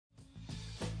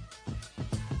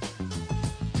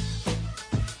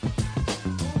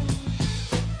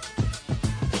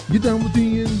Get down with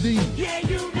D&D. Yeah,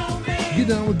 you know me. Get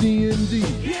down with D&D.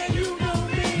 Yeah, you know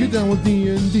me. Get down with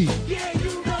D&D. Yeah,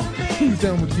 you know me. Who's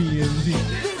down with D&D?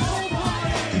 This whole party.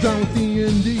 Get down with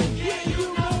D&D. Yeah, you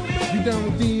know me. Get down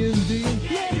with D&D.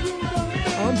 Yeah, you know me.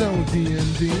 I'm down with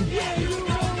D&D. Yeah, you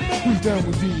know me. Who's down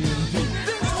with D&D?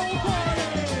 This whole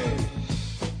party.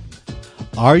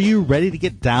 Are you ready to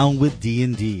get down with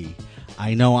D&D?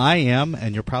 I know I am,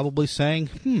 and you're probably saying,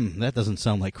 that doesn't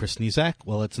sound like Chris Nizak.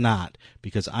 Well, it's not,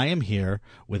 because I am here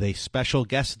with a special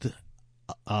guest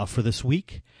for this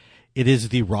week. It is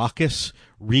the raucous,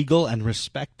 regal, and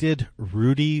respected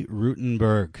Rudy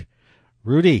Rutenberg.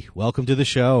 Rudy, welcome to the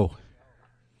show.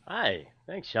 Hi.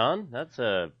 Thanks, Sean. That's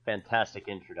a fantastic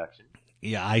introduction.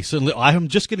 Yeah, I'm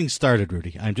just getting started,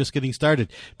 Rudy. I'm just getting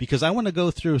started because I want to go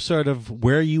through sort of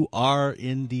where you are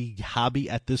in the hobby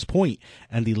at this point,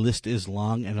 and the list is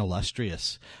long and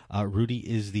illustrious. Rudy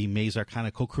is the Maze Arcana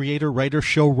co-creator, writer,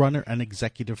 showrunner, and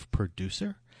executive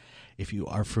producer. If you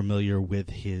are familiar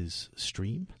with his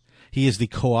stream, he is the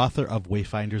co-author of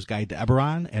Wayfinder's Guide to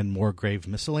Eberron and Moorgrave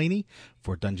Miscellany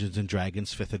for Dungeons &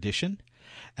 Dragons 5th edition,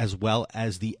 as well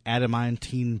as the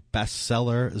adamantine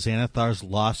bestseller Xanathar's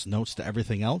Lost Notes to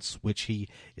Everything Else, which he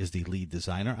is the lead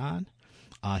designer on.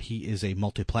 He is a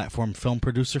multi-platform film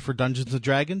producer for Dungeons &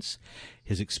 Dragons.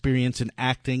 His experience in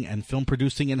acting and film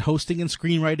producing and hosting and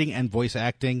screenwriting and voice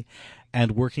acting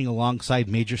and working alongside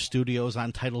major studios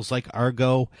on titles like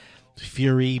Argo,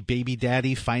 Fury, Baby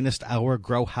Daddy, Finest Hour,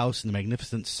 Grow House, and The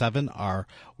Magnificent Seven are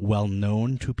well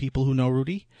known to people who know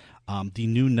Rudy. The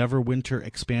new Neverwinter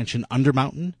expansion,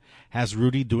 Undermountain, has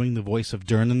Rudy doing the voice of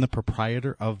Durnan, the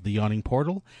proprietor of the Yawning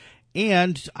Portal.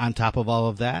 And on top of all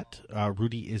of that,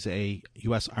 Rudy is a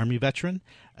U.S. Army veteran,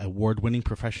 award-winning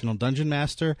professional dungeon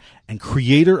master, and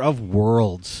creator of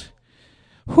worlds.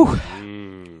 Whew.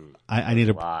 I need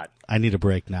a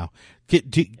break now.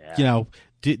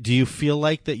 Do you feel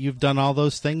like that you've done all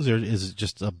those things, or is it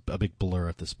just a big blur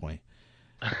at this point?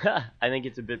 I think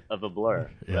it's a bit of a blur.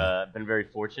 Yeah. I've been very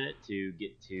fortunate to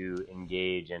get to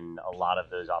engage in a lot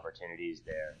of those opportunities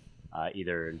there,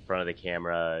 either in front of the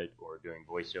camera or doing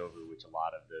voiceover, which a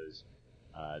lot of those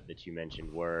that you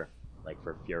mentioned were. Like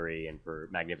for Fury and for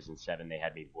Magnificent Seven, they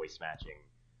had me voice matching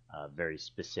very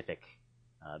specific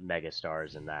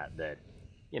megastars in that,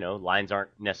 lines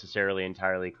aren't necessarily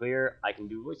entirely clear. I can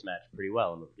do voice match pretty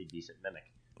well. I'm a pretty decent mimic.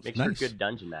 Makes for Nice. good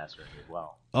dungeon mastering as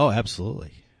well. Oh,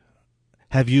 absolutely.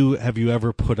 Have you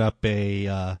ever put up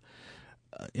on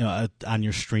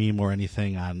your stream or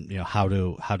anything on how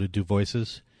to do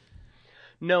voices?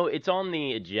 No, it's on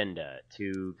the agenda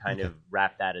to kind of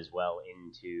wrap that as well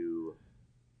into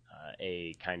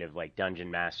a kind of like dungeon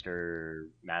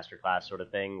masterclass sort of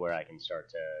thing, where I can start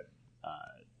to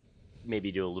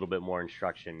maybe do a little bit more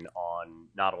instruction on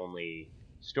not only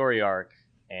story arc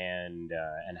and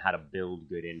how to build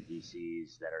good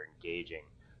NPCs that are engaging,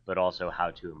 but also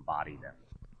how to embody them.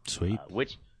 Sweet.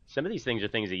 Which some of these things are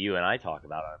things that you and I talk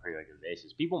about on a pretty regular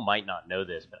basis. People might not know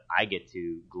this, but I get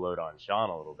to gloat on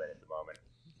Sean a little bit at the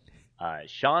moment.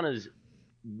 Sean is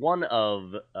one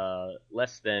of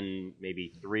less than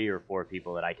maybe 3 or 4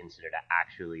 people that I consider to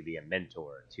actually be a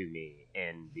mentor to me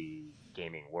in the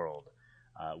gaming world.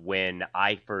 When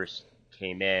I first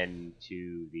came in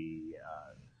to the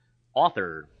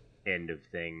author end of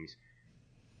things,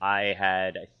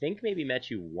 I think maybe met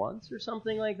you once or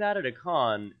something like that at a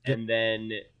con, and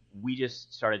then we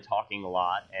just started talking a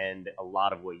lot, and a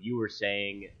lot of what you were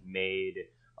saying made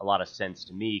a lot of sense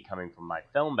to me coming from my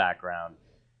film background.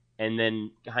 And then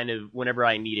kind of whenever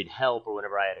I needed help or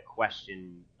whenever I had a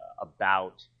question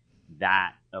about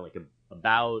that,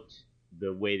 about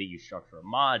the way that you structure a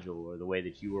module or the way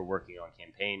that you were working on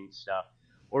campaign stuff,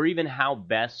 or even how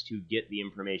best to get the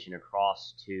information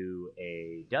across to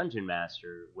a dungeon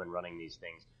master when running these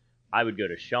things, I would go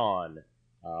to Sean,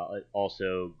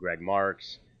 also Greg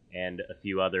Marks, and a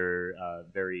few other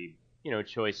very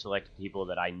choice selected people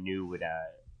that I knew would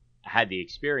had the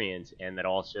experience and that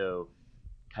also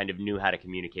kind of knew how to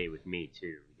communicate with me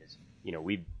too, because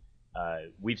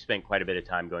we've spent quite a bit of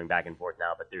time going back and forth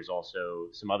now, but there's also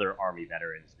some other Army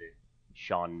veterans that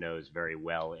Sean knows very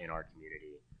well in our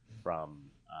community from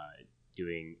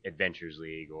doing Adventures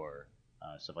League or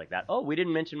stuff like that. Oh, we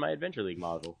didn't mention my Adventure League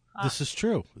module. This is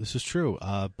true.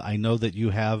 I know that you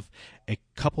have at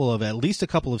least a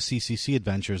couple of CCC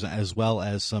adventures as well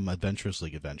as some Adventures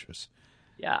League adventures.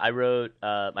 Yeah, I wrote,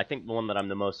 I think the one that I'm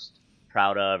the most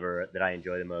proud of or that I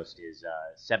enjoy the most is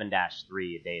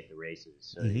 7-3, A Day at the Races.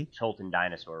 So the Cholton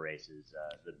Dinosaur Races,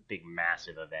 the big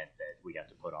massive event that we got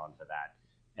to put on for that.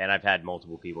 And I've had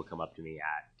multiple people come up to me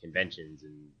at conventions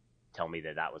and tell me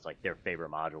that was like their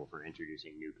favorite module for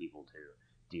introducing new people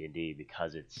D&D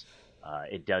because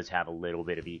it does have a little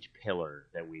bit of each pillar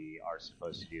that we are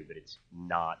supposed to do, but it's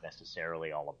not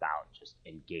necessarily all about just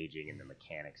engaging in the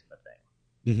mechanics of a thing.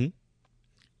 Mm-hmm.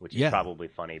 Which is Yeah. probably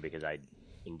funny because I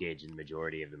engaged in the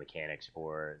majority of the mechanics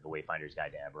for the Wayfinder's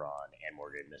Guide to Eberron and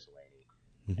Morgred Miscellany.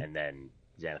 Mhm. And then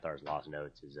Xanathar's Lost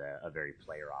Notes is a very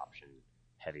player option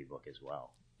heavy book as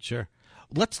well. Sure.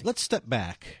 Let's step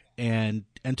back and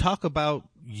talk about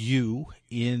you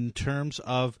in terms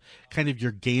of kind of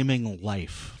your gaming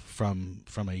life from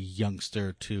a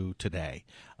youngster to today.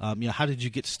 How did you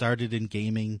get started in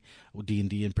gaming,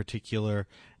 D&D in particular,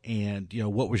 and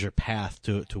what was your path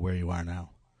to where you are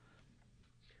now?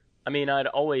 I mean, I'd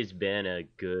always been a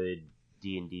good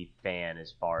D&D fan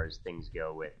as far as things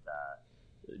go with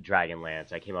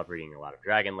Dragonlance. I came up reading a lot of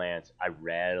Dragonlance. I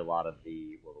read a lot of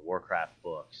the World of Warcraft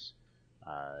books,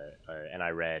 and I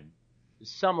read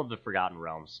some of the Forgotten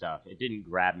Realms stuff. It didn't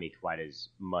grab me quite as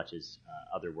much as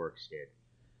other works did.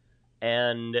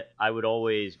 And I would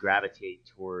always gravitate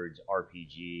towards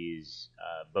RPGs,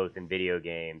 both in video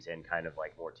games and kind of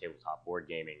like more tabletop board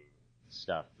gaming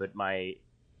stuff. But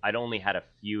I'd only had a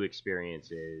few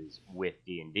experiences with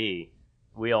D&D.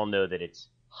 We all know that it's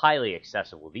highly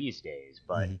accessible these days,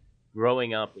 but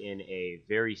growing up in a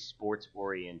very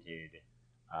sports-oriented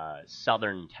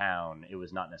southern town, it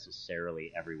was not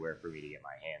necessarily everywhere for me to get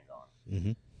my hands on.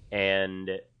 Mm-hmm.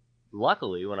 And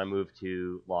luckily, when I moved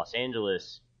to Los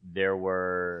Angeles, there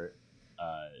were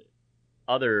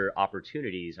other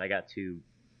opportunities. I got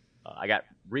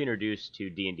reintroduced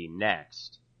to D&D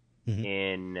Next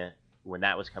in when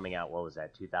that was coming out. What was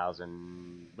that?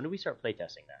 2000? When did we start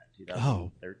playtesting that?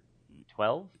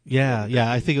 2012?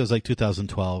 Yeah. I think it was like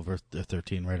 2012 or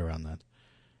 13, right around that.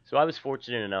 So I was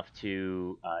fortunate enough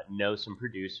to know some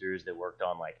producers that worked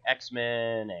on like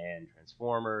X-Men and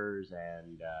Transformers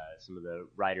and some of the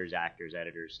writers, actors,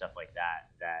 editors, stuff like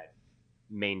that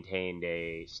maintained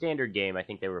a standard game. I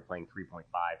think they were playing 3.5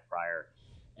 prior,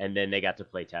 and then they got to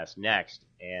play test Next,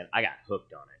 and I got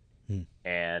hooked on it.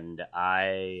 And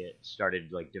I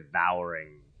started like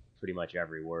devouring pretty much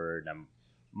every word. I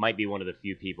might be one of the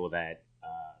few people that,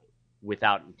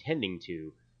 without intending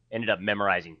to, ended up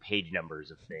memorizing page numbers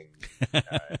of things,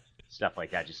 stuff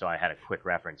like that, just so I had a quick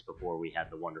reference before we had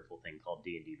the wonderful thing called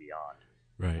D&D Beyond.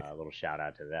 Right. A little shout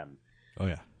out to them. Oh,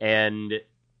 yeah. And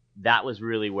that was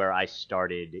really where I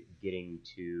started getting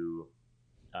to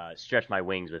stretch my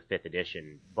wings with 5th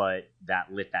edition, but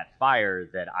that lit that fire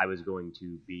that I was going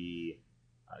to be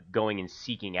going and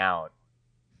seeking out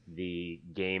the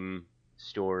game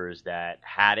stores that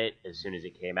had it as soon as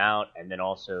it came out, and then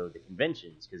also the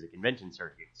conventions, because the convention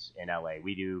circuits in LA,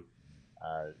 we do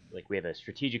we have a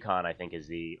Strategicon, I think, is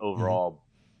the overall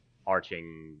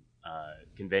arching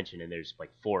convention, and there's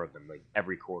like 4 of them, like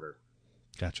every quarter.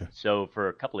 Gotcha. So for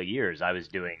a couple of years, I was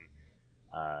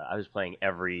playing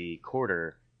every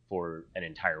quarter for an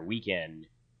entire weekend,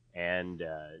 and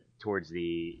towards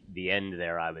the end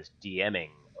there, I was DMing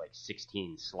like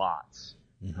 16 slots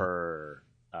per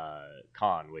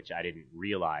con, which I didn't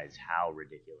realize how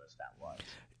ridiculous that was.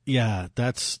 Yeah,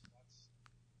 that's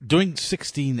doing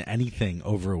 16 anything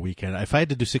over a weekend. If I had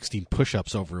to do 16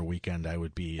 push-ups over a weekend, I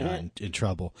would be in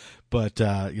trouble. But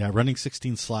running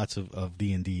 16 slots of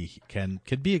D&D can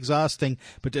be exhausting,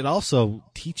 but it also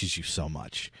teaches you so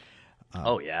much.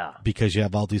 Oh yeah, because you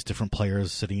have all these different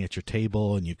players sitting at your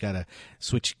table, and you've got to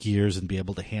switch gears and be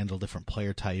able to handle different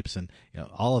player types, and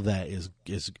all of that is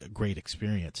a great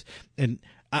experience. And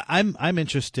I'm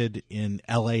interested in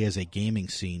LA as a gaming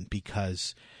scene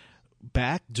because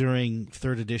back during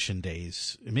 3rd edition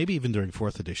days, maybe even during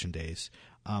 4th edition days,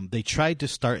 they tried to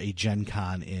start a Gen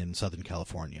Con in Southern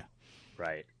California.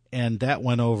 Right. And that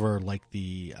went over like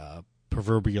the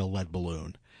proverbial lead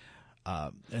balloon.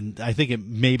 And I think it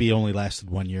maybe only lasted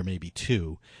 1 year, maybe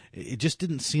 2. It just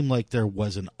didn't seem like there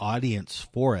was an audience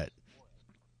for it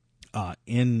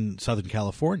in Southern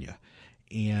California.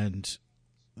 And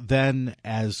then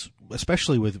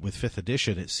especially with 5th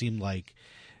edition, it seemed like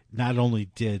not only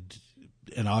did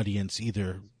an audience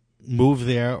either move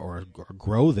there or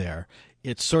grow there,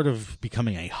 it's sort of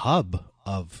becoming a hub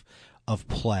of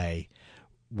play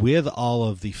with all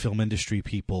of the film industry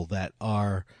people that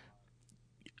are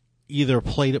either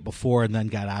played it before and then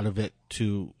got out of it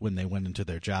to when they went into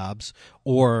their jobs,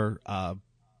 or are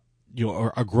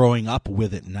growing up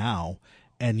with it now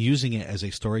and using it as a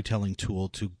storytelling tool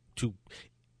to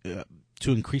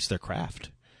increase their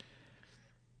craft.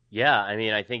 Yeah, I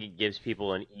mean, I think it gives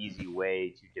people an easy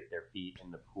way to dip their feet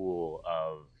in the pool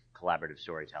of collaborative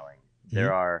storytelling.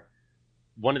 There are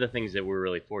one of the things that we're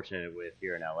really fortunate with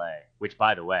here in LA, which,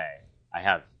 by the way, I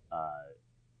have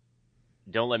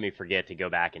don't let me forget to go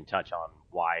back and touch on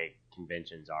why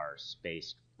conventions are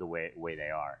spaced the way they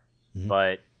are. Mhm.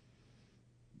 But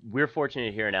we're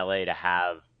fortunate here in LA to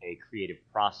have a creative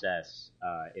process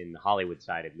in the Hollywood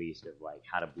side, at least, of like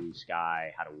how to blue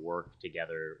sky, how to work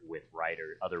together with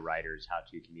other writers, how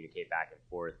to communicate back and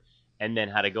forth, and then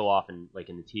how to go off and like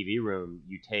in the TV room,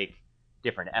 you take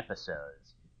different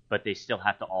episodes, but they still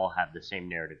have to all have the same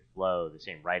narrative flow, the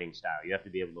same writing style. You have to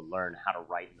be able to learn how to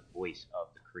write in the voice of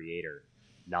the creator,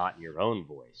 not in your own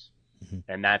voice. Mhm.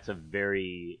 And that's a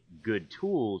very good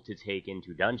tool to take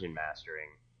into dungeon mastering.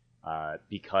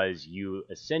 Because you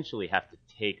essentially have to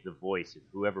take the voice of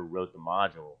whoever wrote the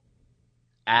module,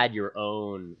 add your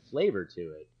own flavor to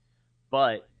it,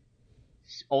 but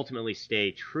ultimately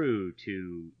stay true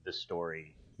to the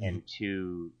story and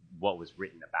to what was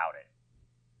written about it.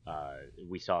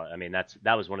 We saw, I mean,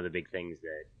 that was one of the big things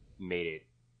that made it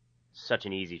such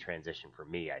an easy transition for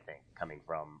me, I think, coming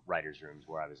from writers' rooms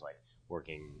where I was like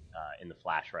working in the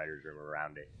Flash writers' room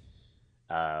around it.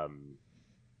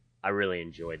 I really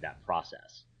enjoyed that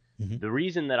process. Mhm. The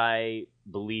reason that I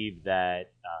believe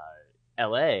that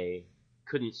LA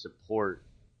couldn't support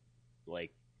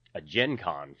like a Gen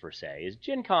Con per se is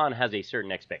Gen Con has a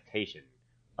certain expectation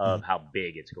of how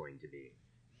big it's going to be,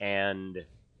 and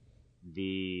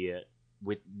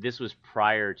this was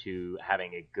prior to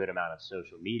having a good amount of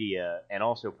social media and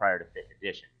also prior to 5th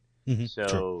edition. Mhm. So.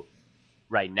 Sure.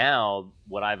 Right now,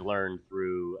 what I've learned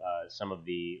through some of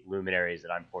the luminaries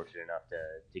that I'm fortunate enough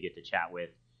to get to chat with,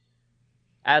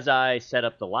 as I set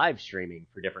up the live streaming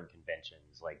for different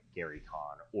conventions like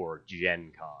GaryCon or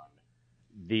Gen Con,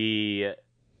 the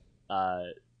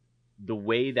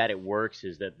way that it works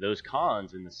is that those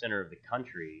cons in the center of the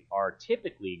country are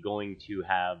typically going to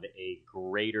have a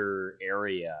greater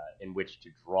area in which to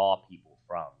draw people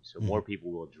from. So more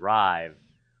people will drive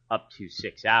up to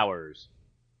 6 hours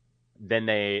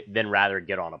then rather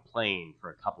get on a plane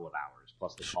for a couple of hours.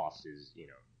 Plus the cost is,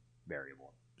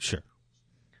 variable. Sure.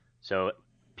 So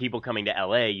people coming to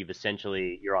LA,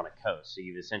 you're on a coast, so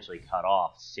you've essentially cut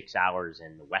off 6 hours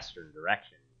in the western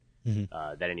direction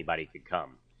that anybody could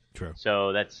come. True.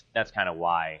 So that's kind of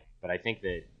why. But I think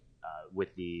that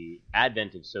with the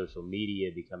advent of social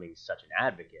media becoming such an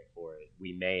advocate for it,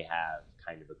 we may have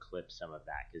kind of eclipsed some of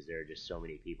that because there are just so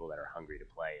many people that are hungry to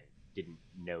play and didn't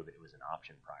know that it was an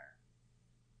option prior.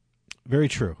 Very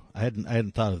true. I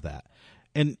hadn't thought of that,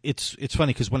 and it's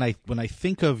funny because when I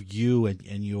think of you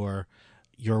and your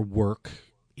work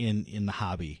in the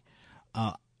hobby,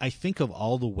 I think of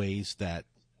all the ways that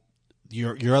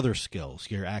your other skills,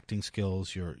 your acting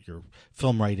skills, your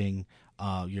film writing,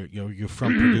 your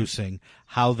film producing,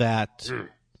 how that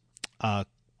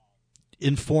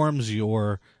informs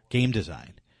your game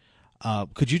design.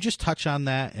 Could you just touch on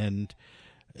that? And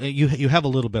you have a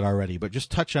little bit already, but just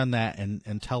touch on that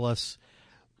and tell us,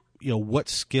 what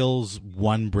skills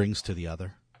one brings to the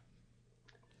other.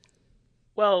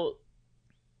 Well,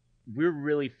 we're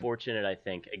really fortunate, I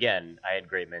think. Again, I had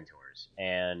great mentors,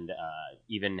 and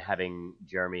even having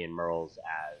Jeremy and Merles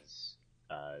as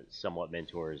somewhat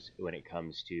mentors when it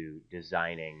comes to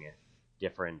designing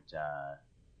different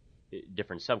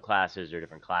subclasses or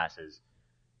different classes.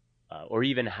 Or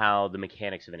even how the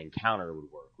mechanics of an encounter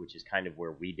would work, which is kind of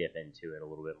where we dip into it a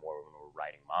little bit more when we're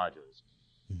writing modules.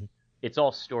 Mhm. It's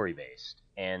all story-based,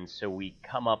 and so we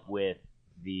come up with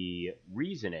the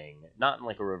reasoning, not in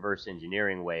like a reverse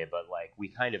engineering way, but like we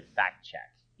kind of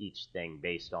fact-check each thing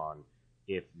based on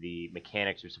if the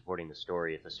mechanics are supporting the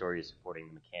story, if the story is supporting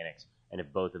the mechanics, and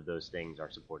if both of those things are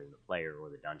supporting the player or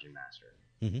the dungeon master.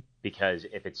 Mm-hmm. Because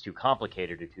if it's too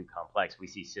complicated or too complex, we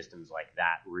see systems like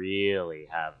that really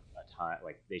have a time,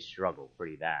 like they struggle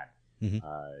pretty bad,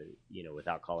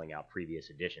 without calling out previous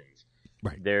editions.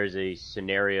 Right. There's a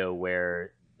scenario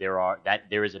where there are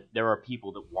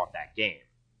people that want that game,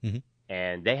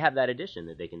 and they have that edition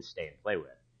that they can stay and play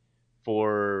with.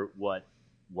 For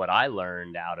what I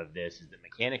learned out of this is that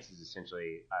mechanics is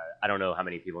essentially, I don't know how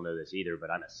many people know this either,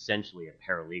 but I'm essentially a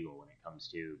paralegal when it comes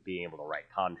to being able to write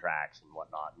contracts and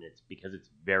whatnot. And it's because it's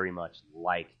very much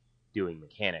like doing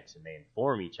mechanics, and they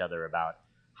inform each other about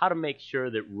how to make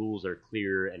sure that rules are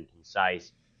clear and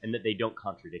concise and that they don't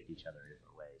contradict each other in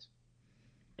different ways.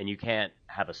 And you can't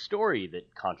have a story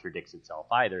that contradicts itself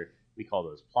either. We call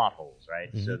those plot holes,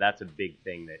 right? So that's a big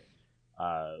thing that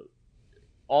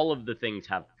all of the things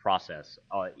have process.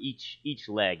 Each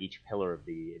leg, each pillar of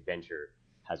the adventure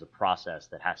has a process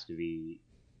that has to be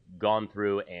gone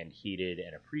through and heeded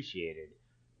and appreciated,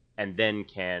 and then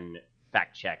can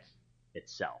fact check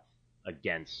itself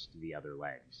against the other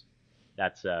legs.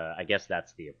 That's I guess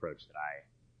that's the approach that I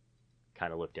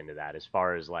kind of looked into that. As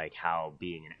far as like how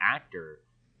being an actor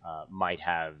might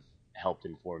have helped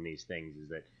inform these things is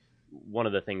that one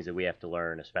of the things that we have to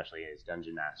learn, especially as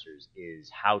dungeon masters, is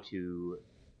how to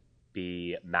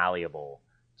be malleable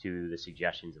to the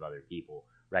suggestions of other people,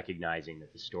 recognizing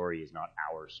that the story is not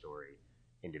our story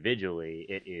individually,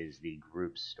 it is the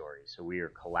group's story. So we are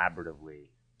collaboratively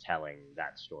telling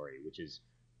that story, which is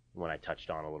what I touched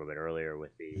on a little bit earlier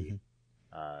with the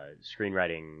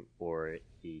screenwriting or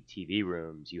the TV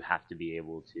rooms. You have to be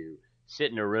able to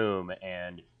sit in a room,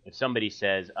 and if somebody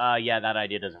says, yeah, that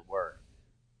idea doesn't work,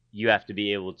 you have to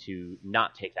be able to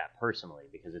not take that personally,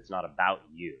 because it's not about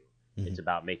you. It's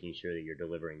about making sure that you're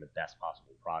delivering the best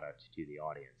possible product to the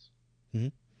audience.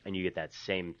 And you get that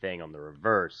same thing on the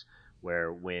reverse,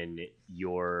 where when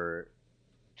you're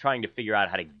trying to figure out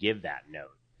how to give that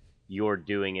note, you're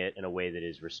doing it in a way that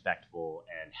is respectful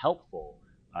and helpful,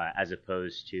 as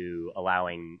opposed to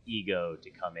allowing ego to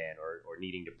come in or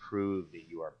needing to prove that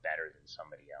you are better than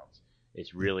somebody else.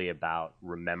 It's really about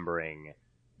remembering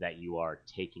that you are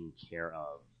taking care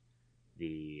of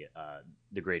the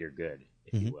greater good,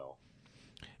 if you will.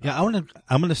 Yeah,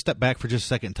 I'm gonna step back for just a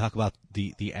second and talk about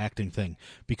the acting thing,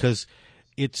 because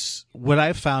it's what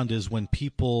I've found is when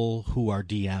people who are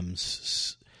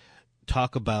DMs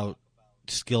talk about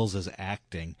skills as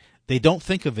acting, they don't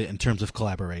think of it in terms of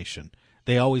collaboration.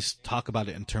 They always talk about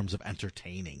it in terms of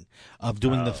entertaining, of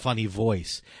doing the funny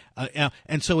voice,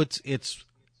 and so it's.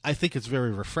 I think it's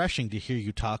very refreshing to hear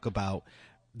you talk about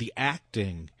the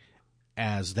acting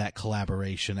as that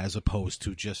collaboration, as opposed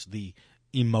to just the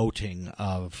emoting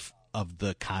of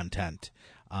the content.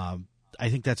 I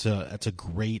think that's a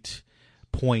great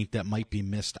point that might be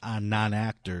missed on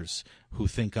non-actors who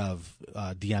think of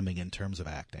DMing in terms of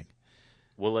acting.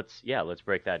 Well, let's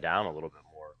break that down a little bit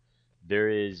more. There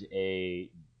is a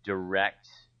direct,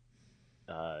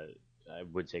 I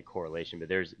would say correlation, but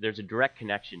there's a direct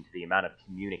connection to the amount of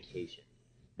communication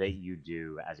that you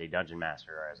do as a dungeon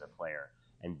master or as a player,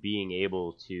 and being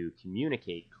able to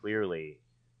communicate clearly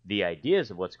the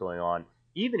ideas of what's going on,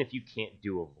 even if you can't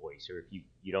do a voice or if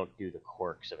you don't do the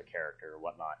quirks of a character or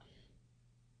whatnot.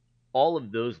 All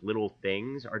of those little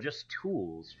things are just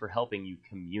tools for helping you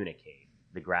communicate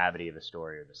the gravity of the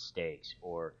story or the stakes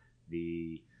or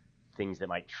the things that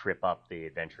might trip up the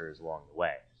adventurers along the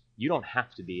way. You don't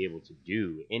have to be able to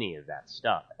do any of that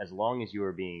stuff as long as you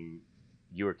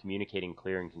are communicating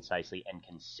clear and concisely and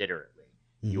considerately.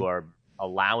 You are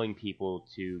allowing people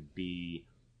to be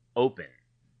open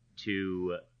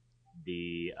to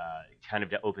the kind of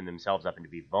to open themselves up and to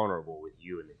be vulnerable with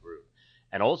you and the group.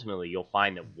 And ultimately, you'll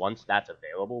find that once that's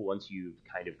available, once you've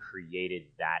kind of created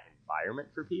that environment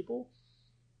for people,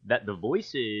 that the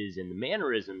voices and the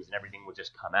mannerisms and everything will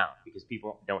just come out, because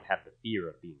people don't have the fear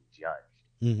of being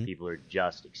judged. People are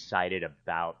just excited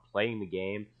about playing the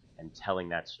game and telling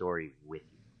that story with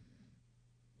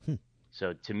you.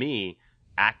 So to me,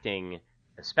 acting,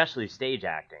 especially stage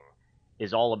acting,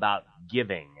 is all about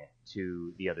giving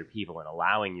to the other people and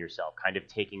allowing yourself, kind of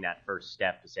taking that first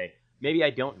step to say, maybe I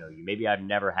don't know you, maybe I've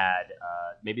never had,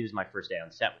 maybe this is my first day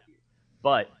on set with you,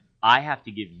 but I have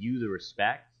to give you the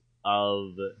respect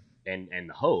of, and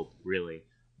the hope, really,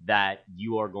 that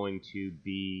you are going to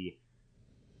be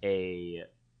a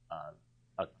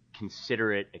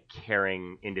considerate, a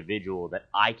caring individual, that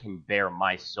I can bare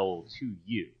my soul to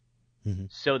you,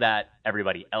 so that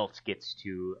everybody else gets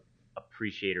to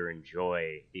appreciate or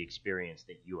enjoy the experience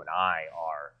that you and I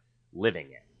are living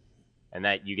in. And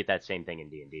that you get that same thing in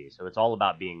D&D. So it's all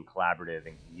about being collaborative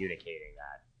and communicating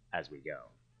that as we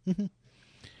go.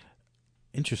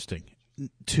 Interesting.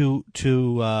 To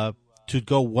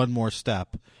go one more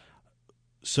step.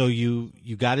 So you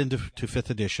got into fifth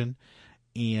edition,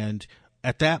 and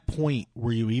at that point,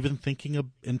 were you even thinking of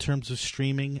in terms of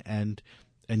streaming and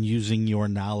using your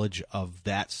knowledge of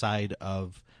that side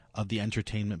of the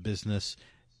entertainment business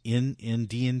in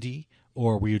D&D,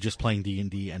 or were you just playing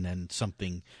D&D and then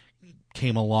something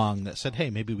came along that said, hey,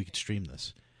 maybe we could stream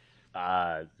this?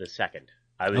 The second.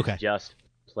 I was just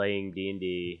playing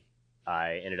D&D.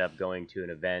 I ended up going to an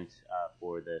event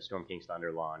for the Storm King's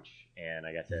Thunder launch, and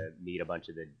I got to meet a bunch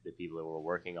of the people that were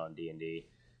working on D&D,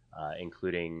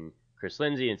 including Chris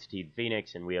Lindsay and Steve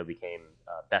Phoenix, and we all became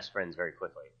best friends very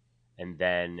quickly. And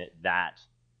then that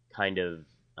kind of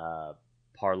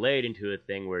parlayed into a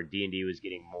thing where D&D was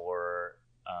getting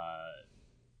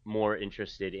more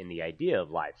interested in the idea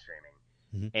of live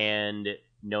streaming. And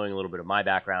knowing a little bit of my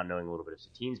background, knowing a little bit of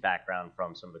Satine's background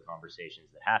from some of the conversations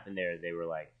that happened there, they were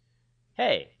like,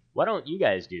 hey, why don't you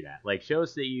guys do that? Like, show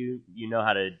us that you know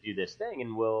how to do this thing,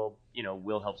 and we'll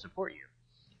help support you.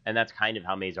 And that's kind of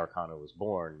how Maze Arcana was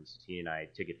born. Satine and I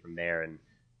took it from there and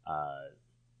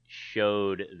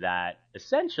showed that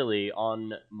essentially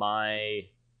on my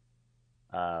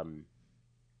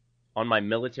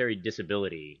military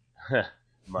disability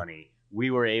money, we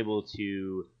were able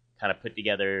to kind of put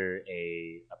together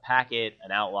a packet,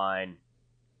 an outline,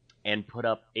 and put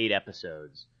up 8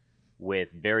 episodes with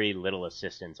very little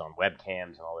assistance on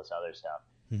webcams and all this other stuff,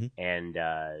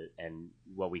 and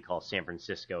what we call San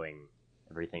Franciscoing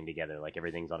everything together, like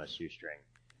everything's on a shoestring.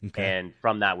 Okay. And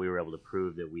from that, we were able to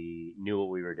prove that we knew what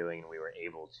we were doing, and we were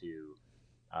able to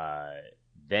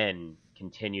then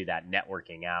continue that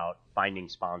networking out, finding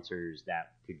sponsors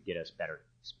that could get us better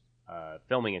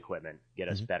filming equipment, get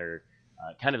us better,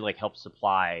 kind of like help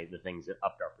supply the things that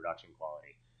upped our production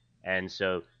quality. And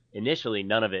so initially,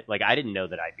 none of it, like I didn't know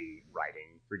that I'd be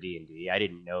writing for D&D. I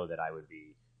didn't know that I would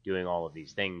be doing all of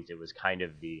these things. It was kind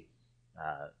of the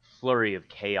flurry of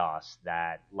chaos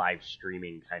that live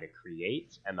streaming kind of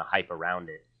creates and the hype around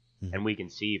it. And we can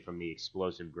see from the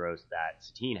explosive growth that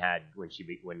Satine had when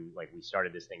we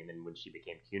started this thing, and then when she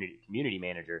became community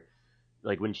manager.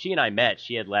 Like when she and I met,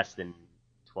 she had less than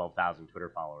 12,000 Twitter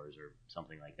followers or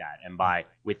something like that. And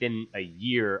within a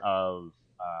year of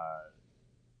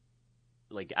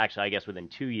actually I guess within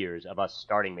 2 years of us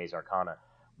starting Maze Arcana,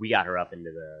 we got her up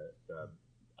into the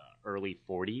early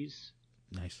 40s.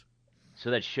 Nice. So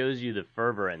that shows you the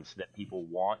fervorance that people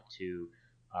want to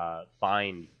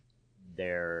find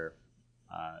their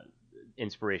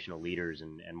inspirational leaders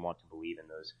and want to believe in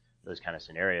those kind of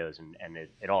scenarios, and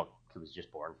it all was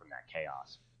just born from that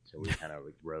chaos. So we kind of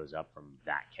rose up from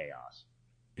that chaos.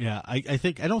 Yeah,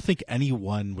 I don't think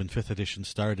anyone when 5th edition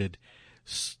started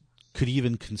could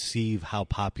even conceive how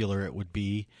popular it would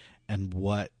be and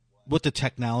what the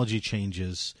technology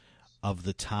changes of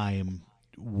the time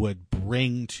would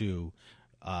bring to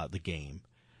the game.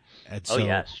 And so,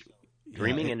 yes.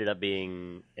 Streaming ended up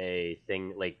being a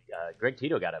thing. Like Greg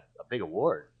Tito got a big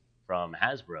award from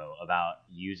Hasbro about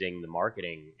using the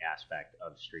marketing aspect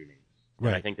of streaming. Right.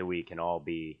 And I think that we can all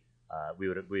be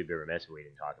we'd be remiss if we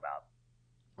didn't talk about,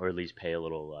 or at least pay a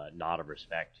little nod of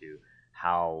respect to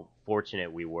how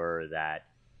fortunate we were that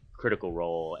Critical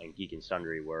Role and Geek and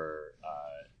Sundry were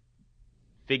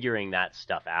figuring that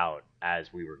stuff out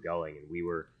as we were going, and we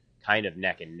were kind of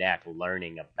neck and neck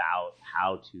learning about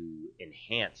how to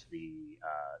enhance the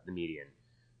medium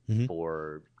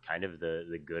for kind of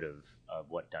the good of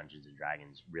what Dungeons and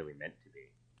Dragons really meant to be,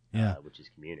 which is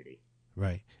community.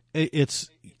 Right. It's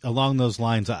along those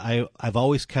lines. I've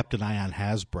always kept an eye on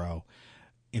Hasbro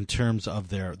in terms of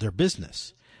their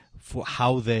business, for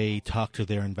how they talk to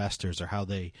their investors or how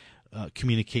they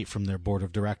communicate from their board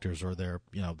of directors or their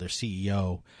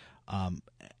CEO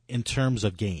in terms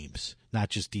of games, not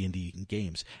just D&D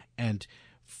games. And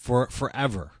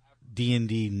forever,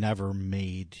 D&D never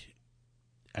made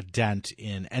a dent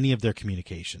in any of their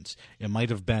communications. It might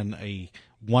have been a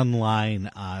one line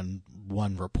on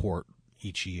one report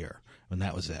each year, and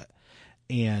that was it.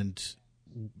 And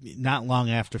not long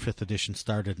after 5th edition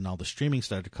started and all the streaming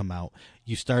started to come out,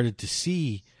 you started to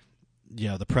see,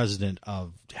 the president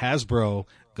of Hasbro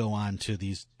go on to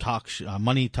these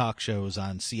money talk shows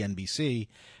on CNBC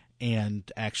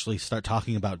and actually start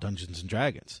talking about Dungeons and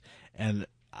Dragons. And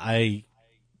I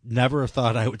never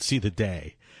thought I would see the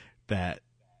day that,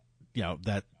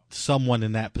 that someone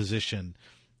in that position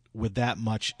with that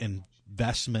much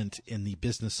investment in the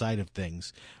business side of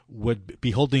things would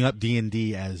be holding up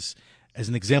D&D as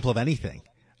an example of anything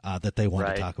that they want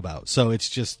to talk about. So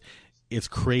it's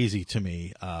crazy to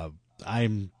me.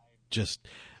 I'm just,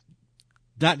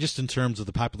 not just in terms of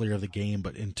the popularity of the game,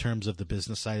 but in terms of the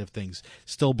business side of things,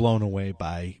 still blown away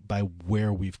by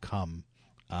where we've come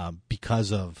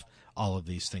because of all of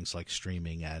these things like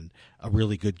streaming and a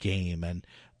really good game and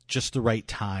just the right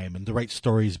time and the right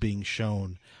stories being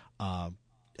shown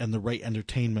and the right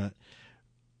entertainment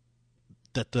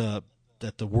that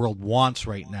the world wants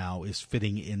right now is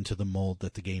fitting into the mold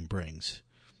that the game brings.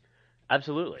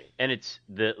 Absolutely, and it's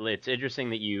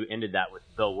interesting that you ended that with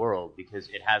The World, because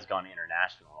it has gone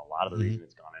international. A lot of the reason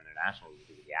it's gone international is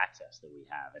because of the access that we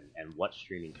have and what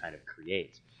streaming kind of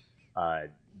creates.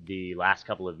 The last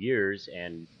couple of years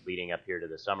and leading up here to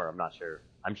the summer,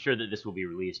 I'm sure that this will be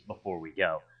released before we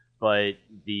go, but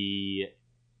the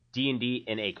D&D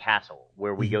in a castle,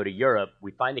 where we go to Europe,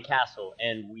 we find a castle,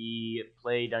 and we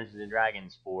play Dungeons and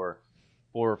Dragons for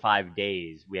 4 or 5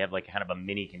 days. We have like kind of a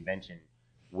mini convention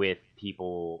with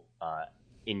people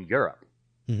in Europe.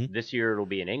 This year it'll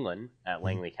be in England at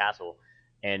Langley Castle,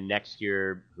 and next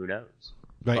year, who knows?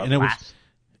 Right, but and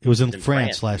it was in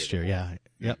France last year. Yeah,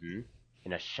 yep.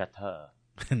 In a chateau.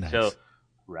 Nice.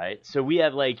 So we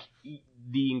have like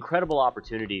the incredible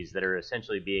opportunities that are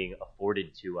essentially being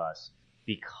afforded to us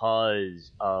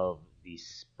because of the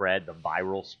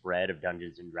viral spread of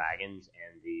Dungeons and Dragons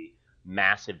and the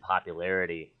massive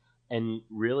popularity, and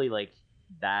really like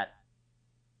that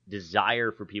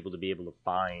desire for people to be able to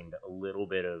find a little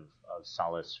bit of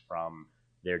solace from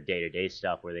their day-to-day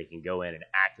stuff where they can go in and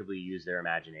actively use their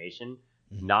imagination,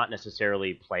 not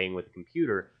necessarily playing with a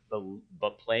computer,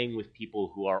 but playing with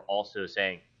people who are also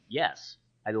saying, yes,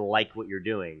 I like what you're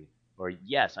doing, or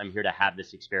yes, I'm here to have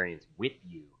this experience with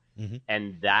you. Mm-hmm.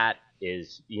 And that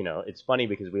is, it's funny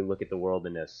because we look at the world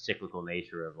in a cyclical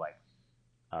nature of like,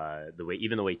 the way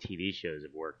TV shows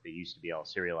have worked. They used to be all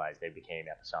serialized. They became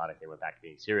episodic. They went back to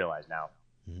being serialized. Now,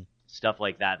 stuff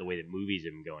like that, the way that movies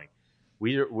have been going,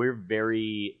 we're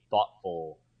very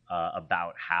thoughtful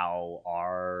about how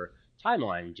our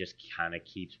timeline just kind of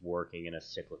keeps working in a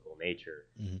cyclical nature.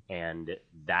 And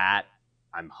that,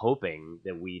 I'm hoping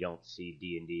that we don't see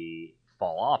D&D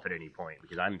fall off at any point,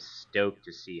 because I'm stoked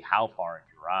to see how far it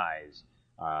can rise,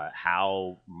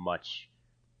 how much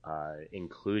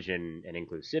inclusion and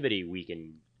inclusivity we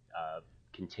can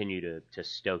continue to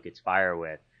stoke its fire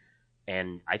with.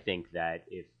 And I think that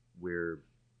if we're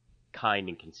kind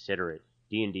and considerate,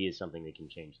 D&D is something that can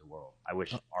change the world. I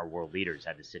wish our world leaders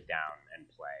had to sit down and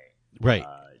play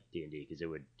D&D, because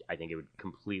I think it would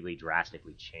completely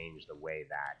drastically change the way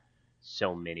that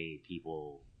so many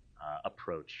people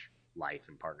approach life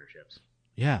and partnerships.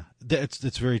 Yeah,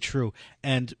 that's very true.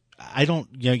 And I don't,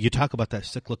 you talk about that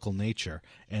cyclical nature,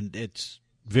 and it's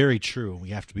very true. We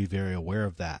have to be very aware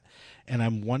of that. And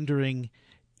I'm wondering,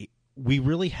 we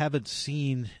really haven't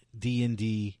seen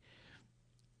D&D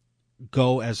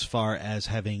go as far as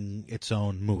having its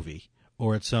own movie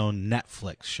or its own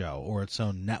Netflix show or its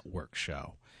own network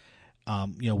show.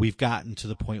 We've gotten to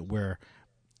the point where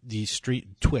the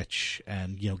Twitch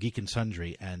and Geek and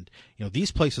Sundry and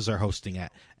these places are hosting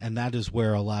it, and that is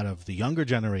where a lot of the younger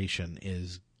generation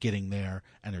is getting their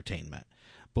entertainment.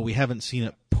 But we haven't seen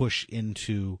it push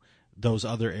into those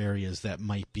other areas that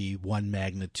might be one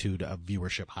magnitude of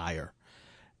viewership higher.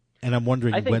 And I'm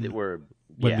wondering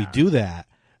when we do that,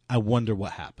 I wonder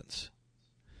what happens.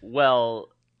 Well,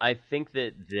 I think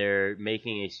that they're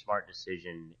making a smart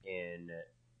decision in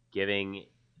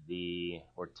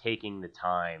taking the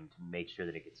time to make sure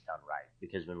that it gets done right.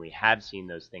 Because when we have seen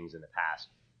those things in the past,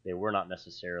 they were not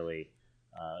necessarily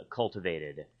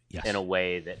cultivated in a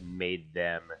way that made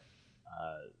them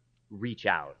reach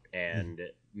out and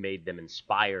made them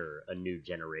inspire a new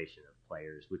generation of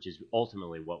players, which is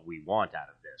ultimately what we want out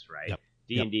of this, right? Yep.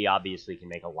 D&D obviously can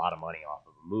make a lot of money off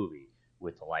of a movie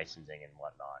with the licensing and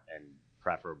whatnot, and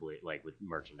preferably like with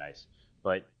merchandise.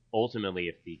 But ultimately,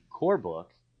 if the core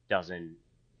book doesn't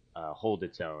hold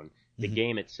its own, the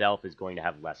game itself is going to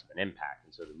have less of an impact,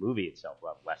 and so the movie itself will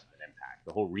have less of an impact.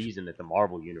 The whole reason that the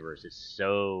Marvel Universe is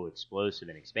so explosive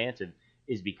and expansive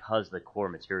is because the core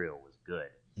material was good.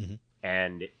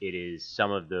 And it is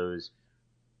some of those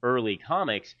early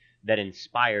comics that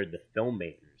inspired the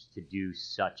filmmakers to do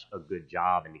such a good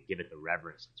job and to give it the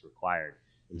reverence that's required.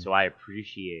 And so I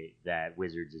appreciate that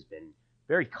Wizards has been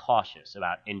very cautious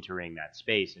about entering that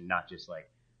space and not just like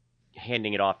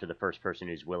handing it off to the first person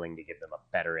who's willing to give them a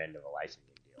better end of a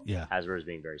licensing deal. Yeah. Hasbro is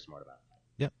being very smart about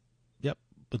that. Yep.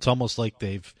 It's almost like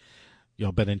they've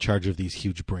been in charge of these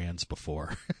huge brands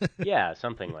before. Yeah,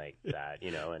 something like that,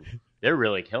 and they're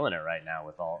really killing it right now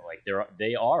with all, like,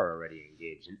 they are already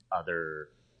engaged in other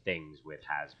things with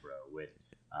Hasbro, with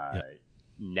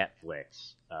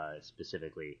Netflix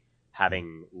specifically,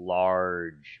 having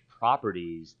large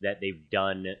properties that they've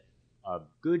done a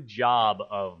good job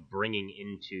of bringing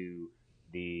into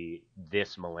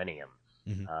this millennium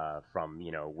from,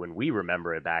 when we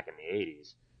remember it back in the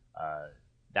 80s,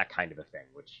 that kind of a thing,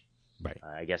 which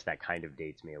I guess that kind of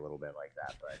dates me a little bit like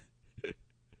that, but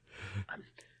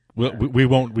we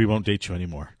won't date you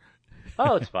anymore.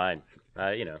 Oh, it's fine.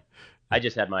 I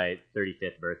just had my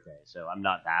 35th birthday, so I'm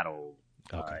not that old.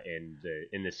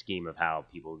 In the scheme of how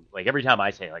people, like, every time I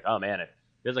say, like, oh man, it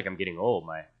feels like I'm getting old,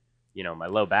 my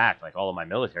low back, like all of my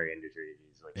military injuries,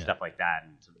 like stuff like that,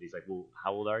 and somebody's like, well,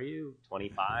 how old are you?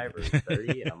 25 or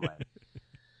 30? And I'm like,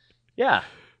 yeah,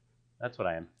 that's what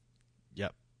I am.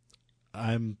 Yep.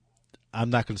 I'm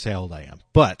not going to say how old I am,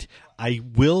 but I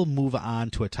will move on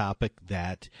to a topic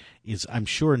that is, I'm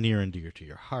sure, near and dear to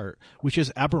your heart, which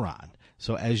is Eberron.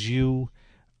 So as you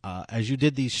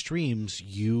did these streams,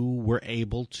 you were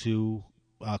able to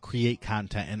create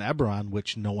content in Eberron,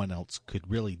 which no one else could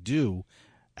really do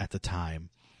at the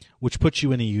time, which puts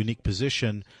you in a unique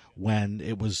position when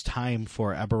it was time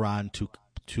for Eberron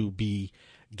to be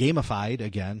gamified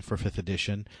again for 5th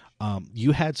edition.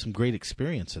 You had some great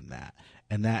experience in that,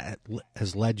 and that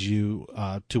has led you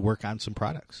to work on some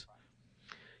products.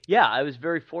 Yeah, I was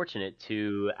very fortunate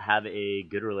to have a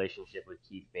good relationship with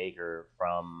Keith Baker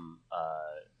from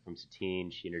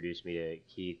Satine. She introduced me to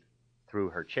Keith through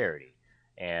her charity,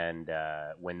 and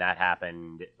when that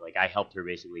happened, like I helped her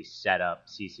basically set up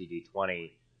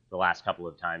CCD20 the last couple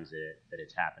of times that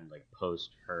it's happened, like post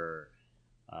her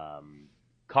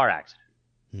car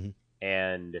accident,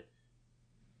 and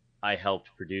I helped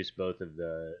produce both of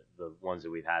the ones that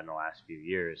we've had in the last few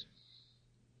years.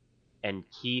 And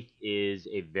Keith is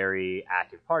a very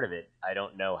active part of it. I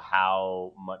don't know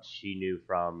how much she knew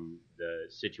from the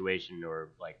situation or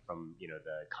like from,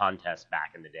 the contest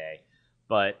back in the day,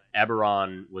 but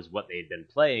Eberron was what they'd been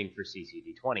playing for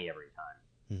CCD20 every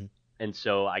time. And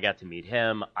so I got to meet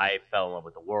him. I fell in love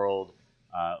with the world,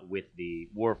 with the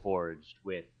Warforged,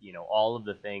 with, all of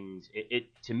the things.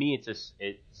 To me, it's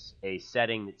a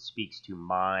setting that speaks to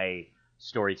my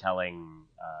storytelling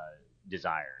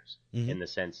desires, in the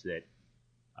sense that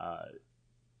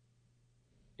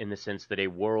a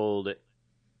world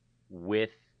with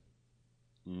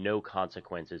no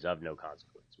consequences of no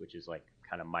consequence, which is like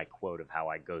kind of my quote of how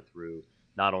I go through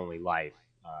not only life,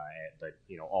 but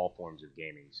all forms of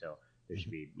gaming. So there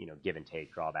should be give and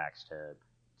take, drawbacks to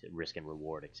risk and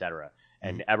reward, etc.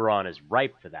 And Eberron is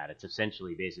ripe for that. It's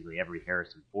essentially basically every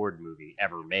Harrison Ford movie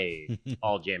ever made,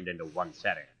 all jammed into one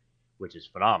setting, which is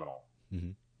phenomenal.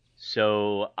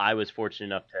 So I was fortunate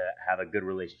enough to have a good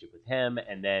relationship with him,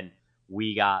 and then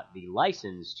we got the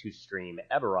license to stream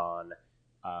Eberron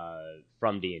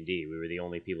from D&D. We were the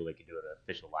only people that could do an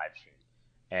official live stream.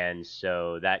 And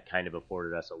so that kind of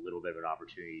afforded us a little bit of an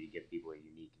opportunity to give people a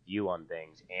unique view on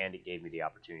things, and it gave me the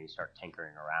opportunity to start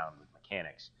tinkering around with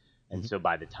mechanics. And so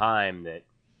by the time that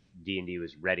D&D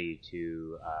was ready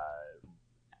to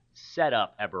set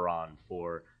up Eberron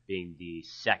for being the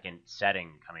second setting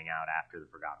coming out after the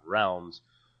Forgotten Realms,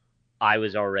 I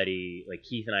was already, like,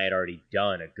 Keith and I had already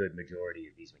done a good majority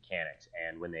of these mechanics.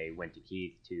 And when they went to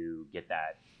Keith to get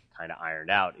that kind of ironed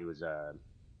out, it was a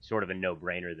sort of a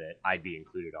no-brainer that I'd be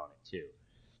included on it too.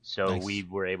 So we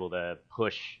were able to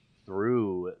push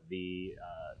through the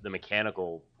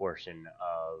mechanical portion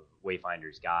of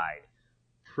Wayfinder's Guide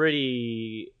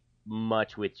pretty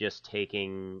much with just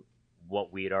taking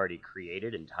what we had already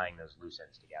created and tying those loose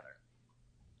ends together.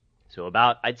 So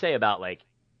I'd say about like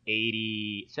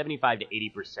 75 to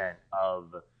 80%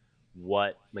 of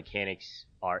what mechanics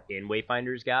are in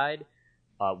Wayfinder's Guide,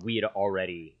 we had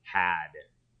already had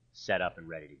set up and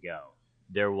ready to go.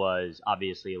 There was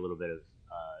obviously a little bit of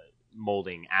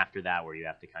molding after that, where you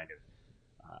have to kind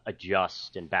of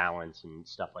adjust and balance and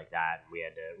stuff like that. And we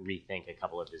had to rethink a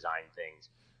couple of design things.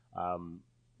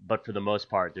 But for the most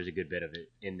part, there's a good bit of it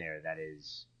in there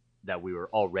that we were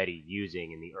already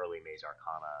using in the early Maze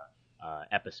Arcana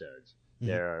episodes.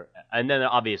 And then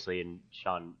obviously, and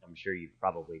Sean, I'm sure you've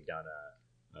probably done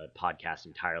a podcast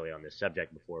entirely on this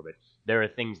subject before, but there are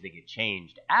things that get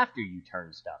changed after you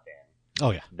turn stuff in. Oh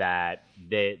yeah. That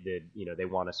they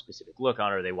want a specific look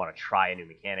on, or they want to try a new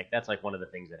mechanic. That's like one of the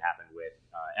things that happened with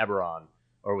Eberron,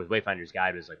 or with Wayfinder's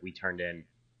Guide, was like we turned in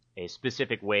a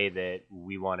specific way that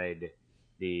we wanted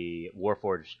the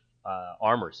Warforged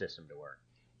armor system to work.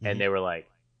 And they were like,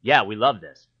 yeah, we love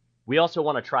this. We also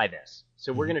want to try this.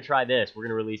 So we're going to try this. We're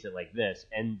going to release it like this,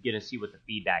 and going to see what the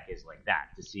feedback is like that,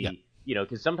 to see,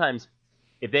 because sometimes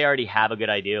if they already have a good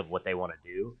idea of what they want to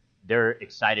do, they're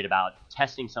excited about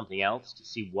testing something else to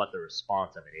see what the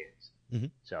response of it is.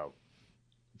 So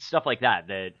stuff like that,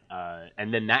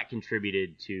 and then that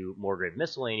contributed to Moorgrave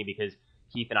Miscellany, because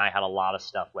Keith and I had a lot of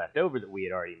stuff left over that we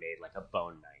had already made, like a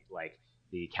Bone Knight, like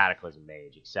the Cataclysm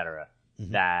Mage, etc.,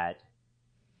 that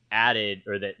added,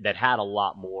 or that had a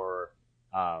lot more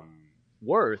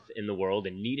worth in the world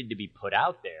and needed to be put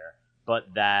out there,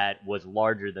 but that was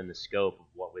larger than the scope of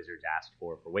what Wizards asked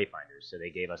for Wayfinders. So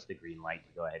they gave us the green light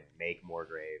to go ahead and make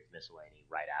Moorgrave Miscellany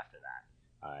right after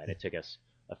that. And it took us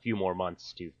a few more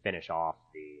months to finish off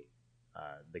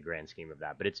the grand scheme of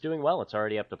that. But it's doing well. It's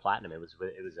already up to platinum. It was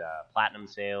platinum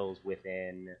sales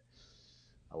within,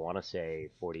 I want to say,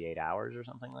 48 hours or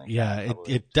something like that. Yeah,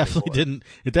 it definitely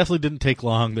didn't take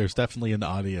long. There's definitely an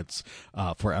audience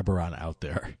for Eberron out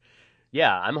there.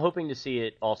 Yeah, I'm hoping to see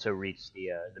it also reach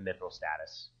the mithril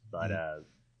status, but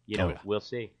we'll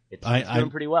see. It's doing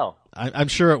pretty well. I'm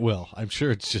sure it will. I'm sure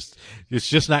it's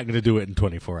just not going to do it in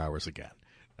 24 hours again.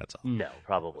 That's all. No,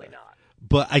 probably not.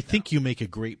 But I think you make a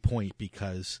great point,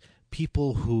 because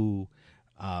people who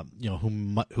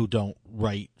who don't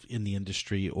write in the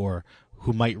industry, or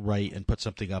who might write and put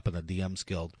something up in the DM's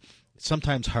Guild, it's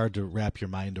sometimes hard to wrap your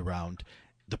mind around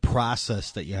the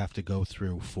process that you have to go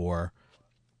through for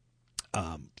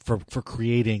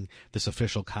creating this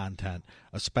official content,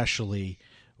 especially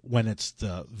when it's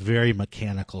the very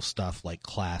mechanical stuff like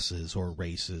classes or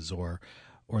races or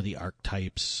the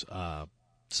archetypes,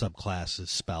 subclasses,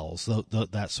 spells,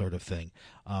 that sort of thing.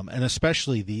 And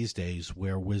especially these days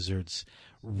where Wizards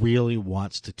really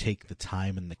wants to take the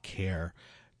time and the care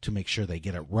to make sure they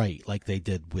get it right, like they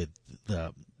did with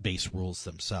the base rules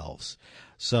themselves.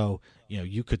 So,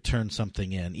 you could turn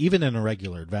something in, even in a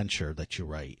regular adventure that you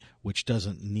write, which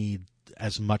doesn't need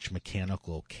as much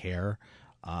mechanical care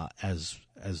as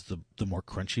the more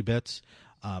crunchy bits.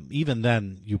 Even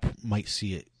then, you might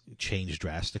see it change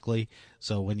drastically.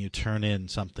 So when you turn in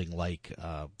something like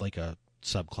a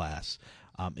subclass,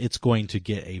 it's going to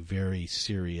get a very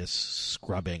serious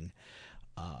scrubbing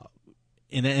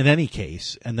in any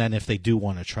case. And then if they do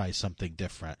want to try something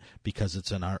different because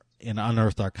it's an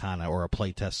Unearthed Arcana or a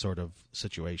playtest sort of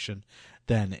situation,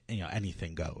 then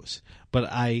anything goes.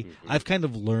 But I've kind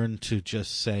of learned to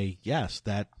just say yes,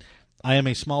 that I am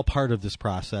a small part of this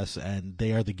process, and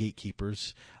they are the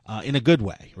gatekeepers in a good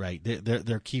way, right?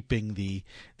 They're keeping the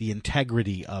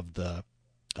integrity of the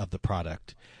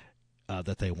product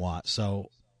that they want. So,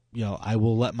 I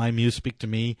will let my muse speak to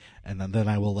me, and then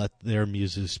I will let their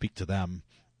muses speak to them,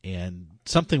 and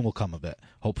something will come of it.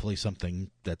 Hopefully, something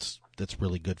that's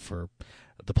really good for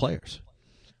the players.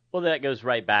 Well, that goes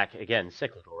right back, again,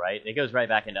 cyclical, right? It goes right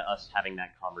back into us having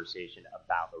that conversation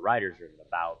about the writer's room,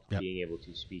 about being able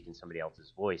to speak in somebody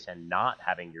else's voice and not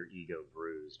having your ego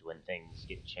bruised when things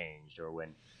get changed or when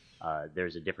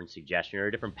there's a different suggestion or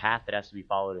a different path that has to be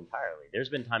followed entirely. There's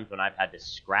been times when I've had to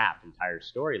scrap entire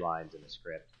storylines in a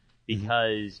script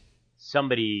because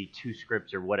somebody, 2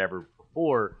 scripts or whatever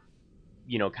before,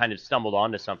 kind of stumbled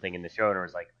onto something in the show and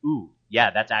was like, ooh, yeah,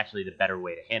 that's actually the better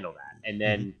way to handle that. And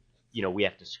then we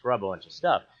have to scrub a bunch of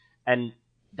stuff. And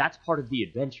that's part of the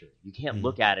adventure. You can't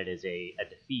look at it as a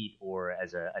defeat or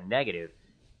as a negative.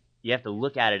 You have to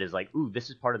look at it as like, ooh, this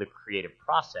is part of the creative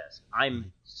process.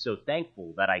 I'm so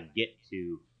thankful that I get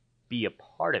to be a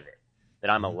part of it, that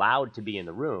I'm allowed to be in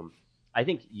the room. I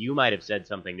think you might have said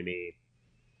something to me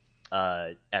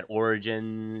at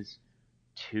Origins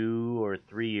 2 or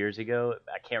 3 years ago.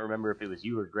 I can't remember if it was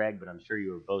you or Greg, but I'm sure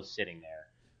you were both sitting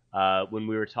there. When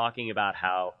we were talking about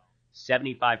how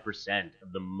 75%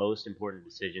 of the most important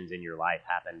decisions in your life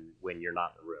happen when you're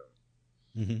not in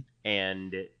the room.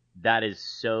 And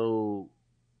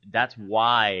that's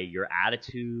why your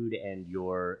attitude and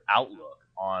your outlook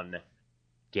on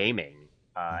gaming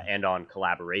and on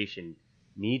collaboration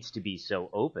needs to be so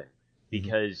open,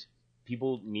 because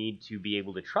people need to be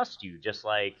able to trust you, just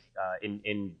like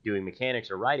in doing mechanics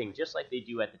or writing, just like they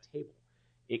do at the table.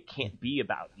 It can't be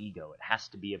about ego. It has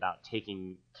to be about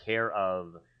taking care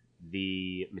of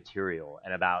the material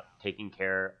and about taking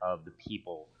care of the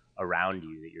people around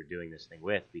you that you're doing this thing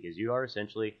with, because you are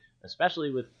essentially,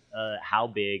 especially with how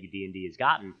big D&D has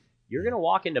gotten, you're going to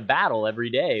walk into battle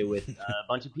every day with a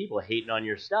bunch of people hating on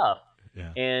your stuff.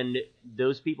 Yeah. And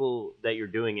those people that you're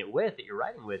doing it with, that you're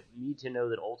writing with, need to know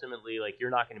that ultimately, like, you're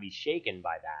not going to be shaken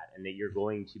by that, and that you're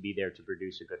going to be there to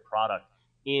produce a good product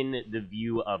in the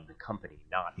view of the company,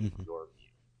 not in your view.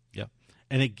 Yeah.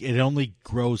 And it only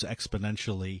grows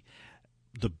exponentially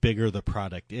the bigger the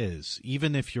product is.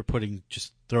 Even if you're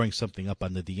just throwing something up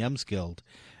on the DM's Guild,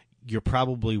 you're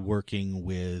probably working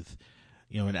with,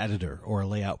 an editor or a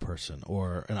layout person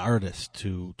or an artist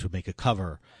to make a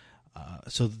cover.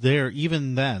 So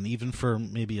even for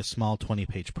maybe a small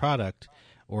 20-page product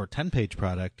or 10-page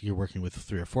product, you're working with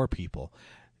 3 or 4 people.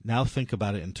 Now think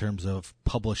about it in terms of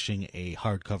publishing a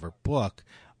hardcover book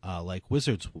like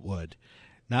Wizards would.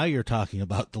 Now you're talking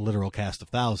about the literal cast of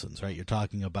thousands, right? You're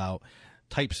talking about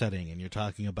typesetting, and you're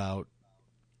talking about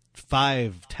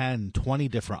 5, 10, 20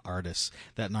 different artists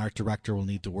that an art director will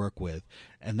need to work with,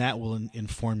 and that will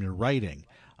inform your writing.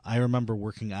 I remember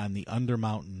working on the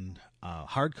Undermountain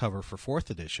hardcover for 4th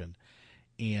edition,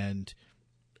 and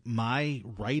my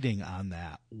writing on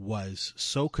that was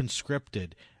so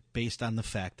conscripted based on the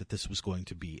fact that this was going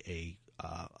to be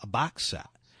a box set,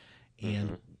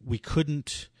 and we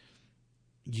couldn't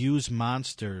use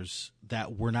monsters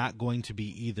that were not going to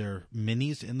be either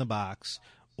minis in the box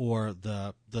or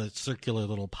the circular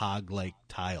little pog-like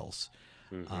tiles.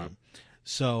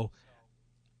 So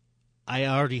I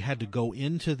already had to go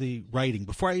into the writing.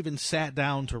 Before I even sat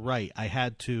down to write, I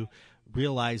had to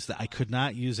realize that I could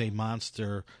not use a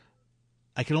monster.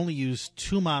 I could only use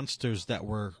 2 monsters that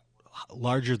were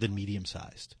larger than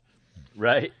medium-sized.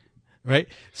 Right.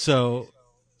 So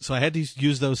I had to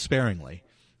use those sparingly.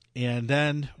 And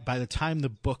then by the time the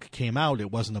book came out, it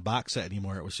wasn't a box set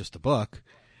anymore. It was just a book.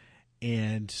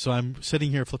 And so I'm sitting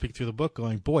here flipping through the book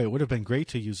going, boy, it would have been great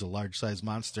to use a large size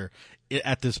monster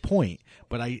at this point.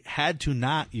 But I had to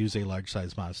not use a large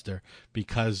size monster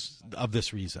because of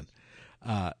this reason.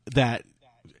 That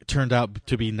turned out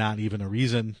to be not even a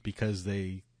reason because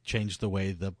they changed the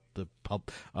way the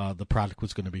product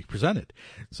was going to be presented.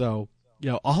 So,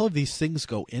 all of these things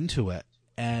go into it.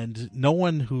 And no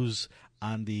one who's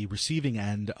on the receiving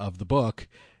end of the book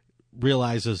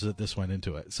realizes that this went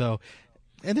into it. So,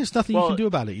 and there's nothing you can do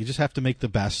about it. You just have to make the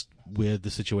best with the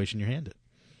situation you're handed.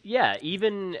 Yeah,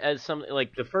 even as something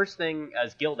like the first thing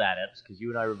as guild adepts, because you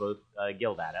and I were both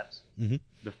guild adepts,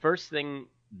 the first thing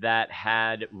that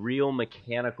had real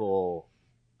mechanical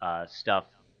stuff,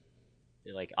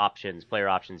 like options, player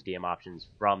options, DM options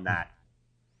from that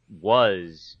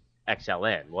was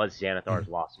XLN, was Xanathar's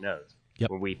Lost Notes,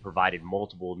 where we provided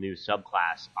multiple new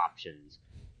subclass options.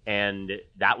 And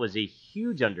that was a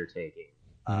huge undertaking.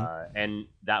 And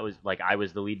that was like I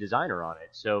was the lead designer on it.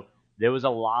 So there was a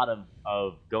lot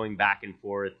of going back and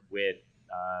forth with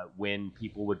when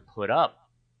people would put up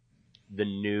the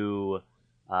new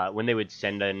when they would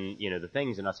send in the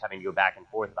things and us having to go back and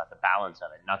forth about the balance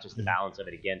of it, not just the balance of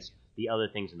it against the other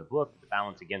things in the book, but the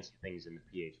balance against the things in the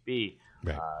PHB,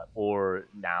 or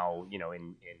now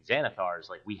in Xanathar's,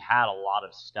 like we had a lot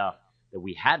of stuff that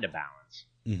we had to balance,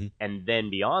 and then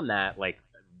beyond that, like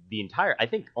the entire, I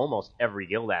think almost every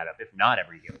guild adept, if not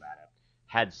every guild adept,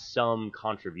 had some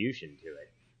contribution to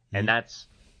it, and that's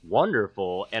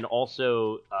wonderful, and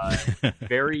also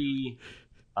very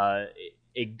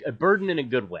a burden in a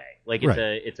good way. Like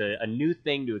it's a new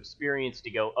thing to experience,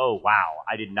 to go, oh wow,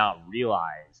 I did not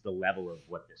realize the level of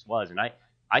what this was, and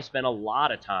I spent a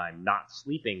lot of time not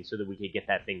sleeping so that we could get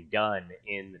that thing done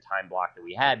in the time block that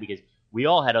we had, because we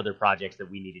all had other projects that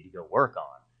we needed to go work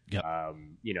on.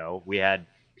 We had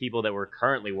people that were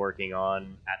currently working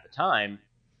on, at the time,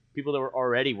 people that were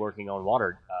already working on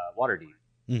Waterdeep,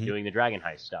 doing the Dragon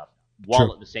Heist stuff,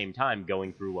 while at the same time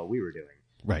going through what we were doing,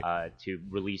 to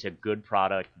release a good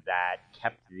product that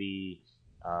kept the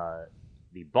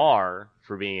bar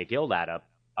for being a guild adept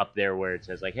up there, where it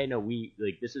says like, hey, no,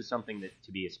 this is something that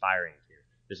to be aspiring to.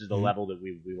 This is the level that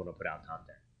we want to put out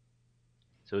content.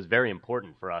 So it's very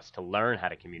important for us to learn how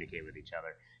to communicate with each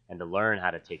other and to learn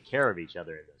how to take care of each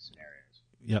other in those scenarios.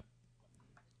 Yep.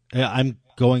 Yeah, I'm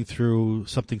going through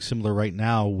something similar right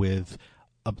now with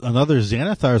another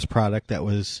Xanathar's product that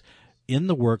was in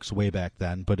the works way back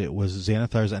then, but it was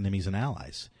Xanathar's Enemies and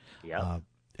Allies.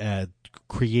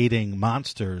 Creating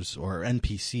monsters, or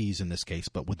NPCs in this case,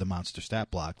 but with the monster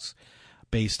stat blocks,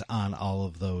 based on all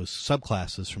of those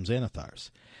subclasses from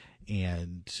Xanathar's.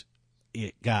 And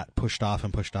it got pushed off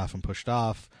and pushed off and pushed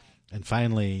off, and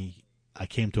finally I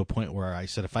came to a point where I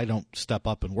said, if I don't step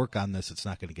up and work on this, it's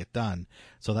not going to get done.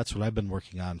 So that's what I've been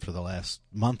working on for the last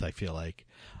month, I feel like.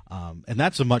 And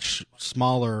that's a much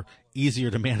smaller, easier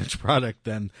to manage product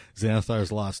than Xanathar's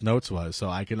Lost Notes was. So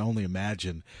I can only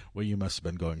imagine what you must have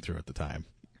been going through at the time.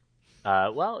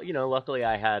 Well, luckily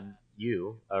I had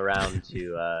you around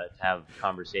to have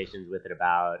conversations with it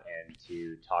about, and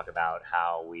to talk about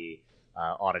how we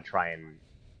ought to try and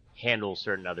handle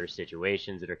certain other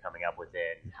situations that are coming up with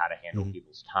it, and how to handle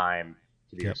people's time,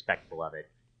 to be respectful of it.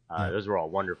 Those were all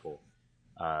wonderful.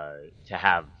 To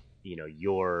have,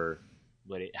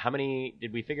 how many,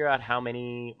 did we figure out how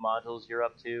many modules you're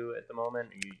up to at the moment?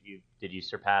 Did you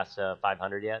surpass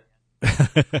 500 yet?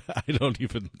 I don't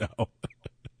even know.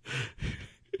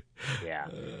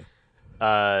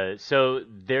 Yeah. So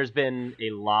there's been a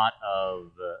lot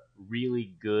of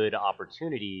really good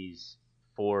opportunities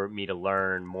for me to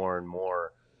learn more and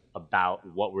more about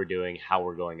what we're doing, how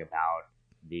we're going about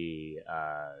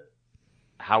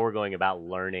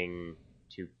learning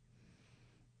to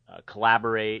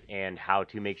collaborate, and how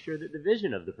to make sure that the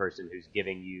vision of the person who's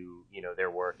giving you, their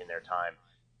work and their time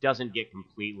doesn't get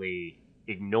completely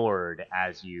ignored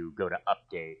as you go to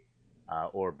update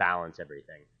or balance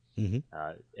everything.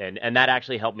 And that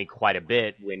actually helped me quite a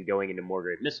bit when going into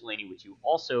Morgrave Miscellany, which you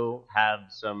also have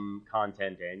some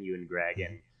content in, you and Greg,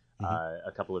 and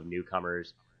a couple of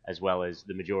newcomers, as well as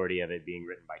the majority of it being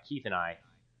written by Keith and I.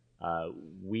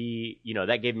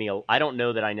 That gave me I don't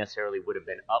know that I necessarily would have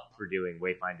been up for doing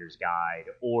Wayfinder's Guide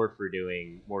or for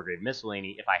doing Morgrave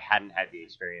Miscellany if I hadn't had the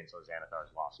experience on Xanathar's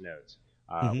Lost Notes,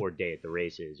 or Day at the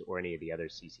Races, or any of the other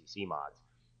CCC mods.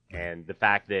 And the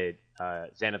fact that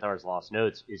Xanathar's Lost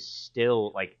Notes is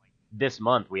still, like, this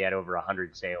month we had over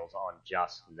 100 sales on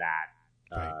just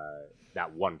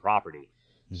that one property.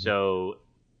 So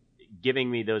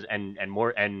giving me those, and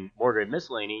Morgrave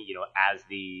Miscellany, as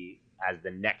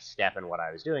the next step in what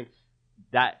I was doing,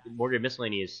 that Wargame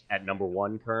Miscellany is at number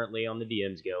 1 currently on the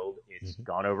DMs Guild. It's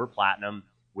gone over platinum.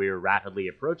 We're rapidly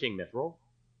approaching Mithril,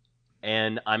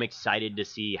 and I'm excited to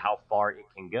see how far it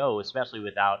can go, especially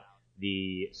without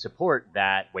the support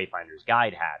that Wayfinder's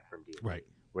Guide had from D&D, Right.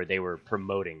 where they were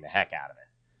promoting the heck out of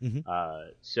it.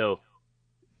 Mhm. So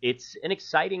it's an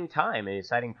exciting time, an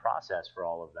exciting process for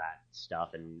all of that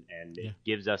stuff, and it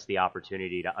gives us the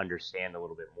opportunity to understand a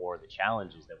little bit more the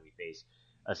challenges that we face,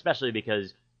 especially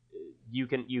because you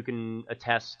can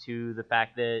attest to the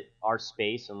fact that our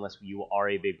space, unless you are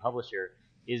a big publisher,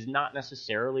 is not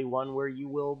necessarily one where you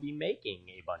will be making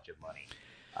a bunch of money.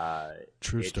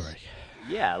 True story.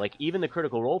 Yeah, like even the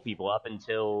Critical Role people, up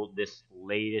until this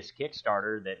latest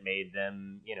Kickstarter that made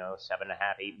them,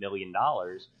 $7.5–8 million,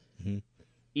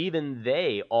 even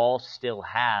they all still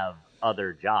have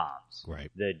other jobs. Right.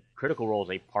 The Critical Role is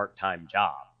a part-time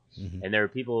job. And there are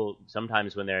people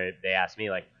sometimes when they ask me,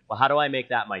 like, well, how do I make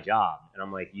that my job? And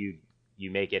I'm like, you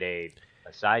make it a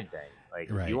side thing. Like,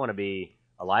 Right. if you want to be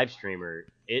a live streamer,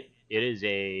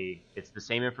 it's the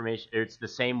same information. It's the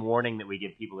same warning that we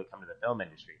give people that come to the film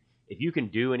industry. If you can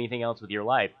do anything else with your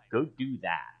life, go do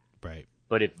that. Right.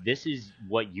 But if this is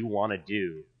what you want to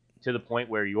do, to the point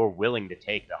where you're willing to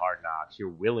take the hard knocks, you're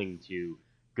willing to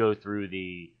go through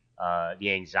the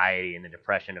anxiety and the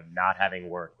depression of not having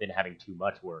work, then having too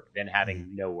much work, then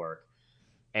having no work,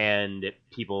 and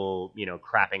people,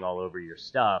 crapping all over your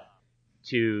stuff,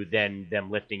 to then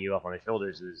them lifting you up on their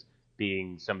shoulders as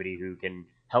being somebody who can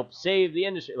help save the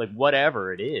industry, like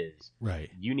whatever it is. Right.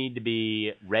 You need to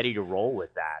be ready to roll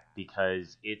with that,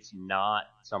 because it's not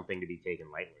something to be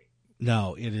taken lightly.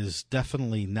 No, it is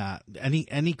definitely not.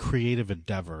 Any creative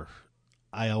endeavor,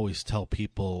 I always tell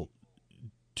people,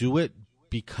 do it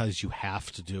because you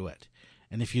have to do it.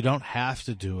 And if you don't have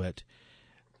to do it,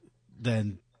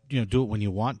 then do it when you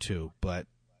want to. But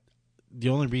the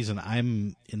only reason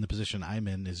I'm in the position I'm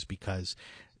in is because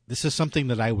this is something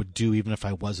that I would do even if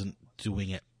I wasn't doing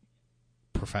it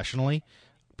professionally,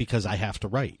 because I have to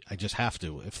write. I just have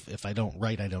to. If I don't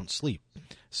write, I don't sleep.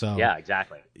 So yeah,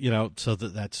 exactly. So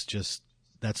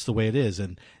that's the way it is.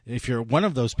 And if you're one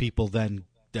of those people, then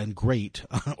great,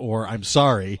 or I'm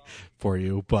sorry for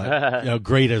you, but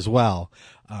great as well.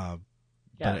 Yeah,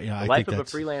 but, the I life think of a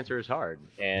freelancer is hard,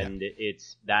 and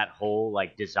it's that whole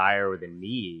desire or the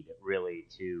need really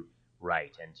to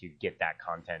write and to get that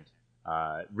content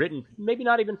written. Maybe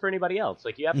not even for anybody else.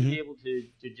 Like, you have to be able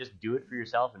to just do it for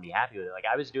yourself and be happy with it. Like,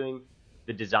 I was doing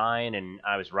the design, and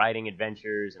I was writing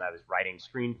adventures, and I was writing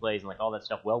screenplays and all that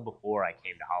stuff well before I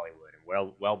came to Hollywood,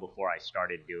 and well before I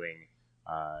started doing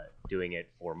it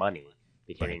for money,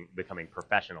 becoming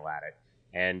professional at it.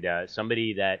 And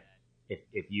somebody that,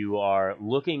 if you are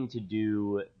looking to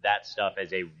do that stuff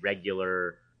as a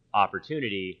regular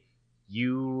opportunity,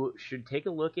 you should take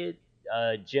a look at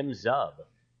Jim Zub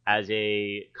as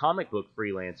a comic book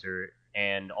freelancer,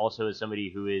 and also as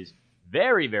somebody who is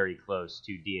very, very close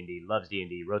to D&D, loves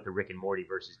D&D, wrote the Rick and Morty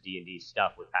versus D&D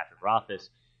stuff with Patrick Rothfuss.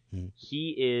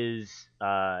 He is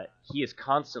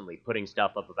constantly putting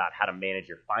stuff up about how to manage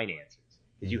your finances,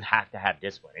 because you have to have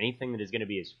discipline. Anything that is going to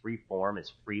be as free form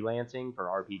as freelancing for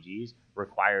RPGs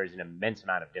requires an immense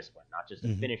amount of discipline, not just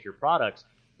to finish your products,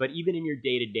 but even in your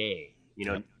day-to-day,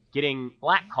 getting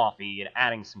black coffee and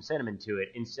adding some cinnamon to it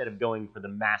instead of going for the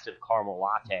massive caramel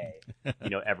latte,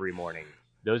 every morning.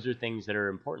 Those are things that are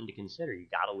important to consider. You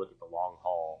got to look at the long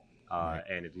haul,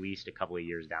 and at least a couple of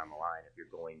years down the line if you're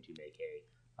going to make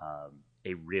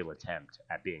a real attempt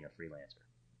at being a freelancer.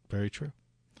 Very true.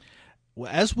 Well,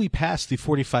 as we pass the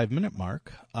 45-minute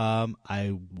mark,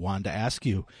 I wanted to ask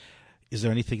you, is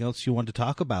there anything else you want to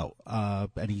talk about?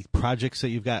 Any projects that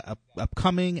you've got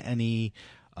upcoming? Any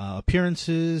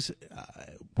appearances?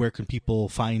 Where can people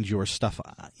find your stuff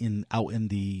out in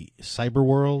the cyber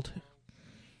world?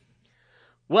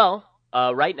 Well,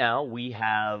 right now we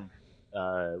have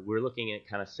we're looking at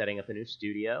kind of setting up a new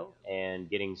studio and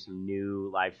getting some new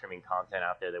live streaming content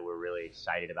out there that we're really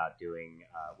excited about doing,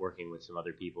 working with some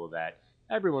other people that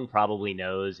everyone probably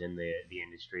knows in the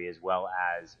industry, as well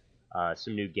as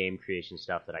some new game creation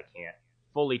stuff that I can't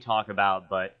fully talk about,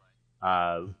 but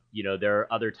there are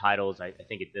other titles. I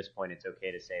think at this point it's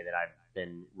okay to say that I've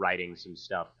been writing some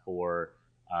stuff for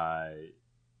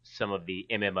some of the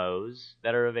MMOs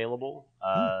that are available,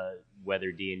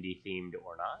 whether D&D themed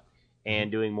or not,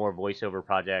 and doing more voiceover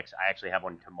projects. I actually have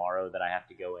one tomorrow that I have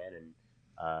to go in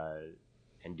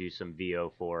and do some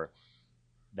VO for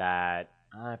that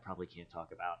I probably can't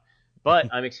talk about.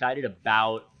 But I'm excited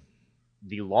about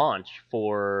the launch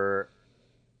for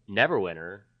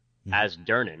Neverwinter as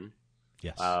Durnan,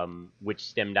 yes, which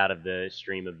stemmed out of the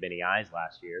stream of Benny Eyes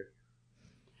last year.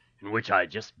 in which I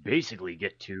just basically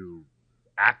get to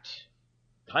act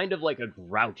kind of like a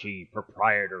grouchy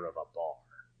proprietor of a bar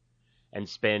and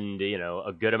spend,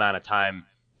 a good amount of time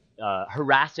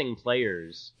harassing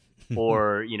players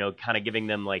or, kind of giving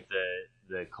them like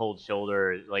the cold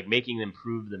shoulder, like making them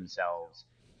prove themselves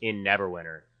in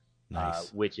Neverwinter,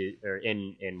 Nice. which is, or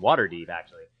in Waterdeep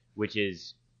actually, which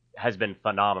has been a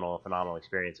phenomenal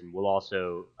experience, and will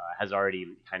also has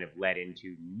already kind of led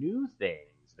into new things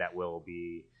that will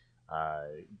be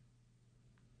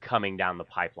coming down the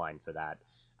pipeline for that.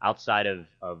 Outside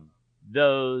of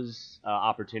those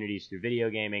opportunities through video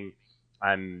gaming,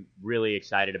 I'm really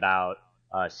excited about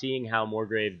seeing how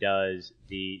Morgrave does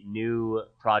the new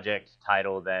project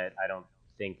title that I don't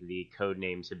think the code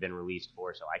names have been released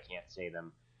for, so I can't say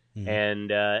them.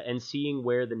 And seeing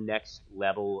where the next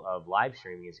level of live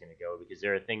streaming is going to go, because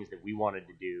there are things that we wanted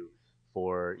to do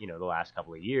for the last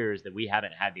couple of years that we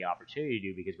haven't had the opportunity to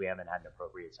do because we haven't had an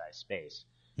appropriate size space.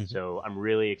 So I'm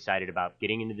really excited about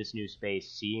getting into this new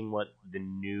space, seeing what the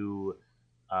new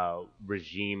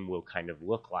regime will kind of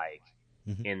look like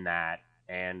in that,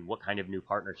 and what kind of new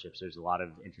partnerships. There's a lot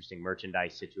of interesting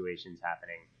merchandise situations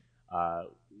happening,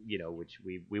 which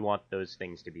we want those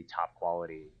things to be top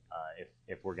quality.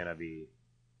 If we're going to be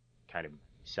kind of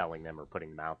selling them or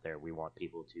putting them out there, we want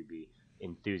people to be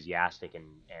enthusiastic and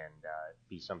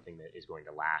be something that is going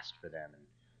to last for them. And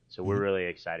so we're really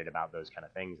excited about those kind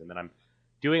of things. And then I'm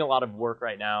doing a lot of work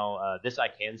right now, this I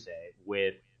can say,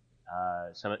 with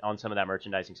some of that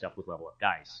merchandising stuff with Level Up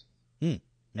Dice.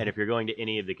 And if you're going to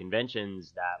any of the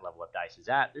conventions that Level Up Dice is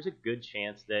at, there's a good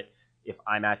chance that if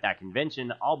I'm at that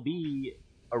convention, I'll be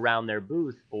around their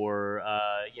booth for,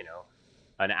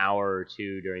 an hour or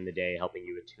two during the day, helping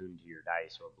you attune to your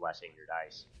dice or blessing your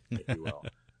dice, if you will.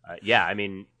 Yeah, I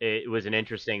mean, it was an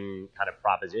interesting kind of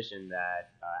proposition that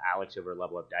Alex over at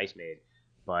Level Up Dice made,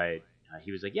 but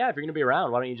he was like, yeah, if you're going to be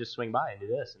around, why don't you just swing by and do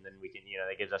this? And then we can,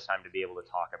 that gives us time to be able to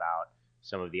talk about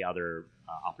some of the other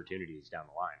opportunities down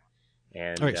the line.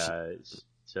 And All right,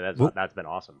 so that's been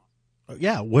awesome.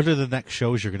 Yeah, what are the next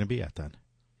shows you're going to be at then?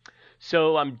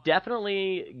 So I'm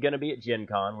definitely going to be at Gen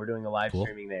Con. We're doing a live Cool.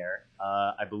 streaming there.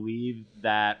 I believe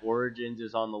that Origins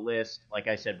is on the list. Like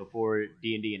I said before,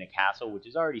 D&D in a Castle, which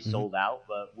is already sold out,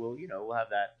 but we'll have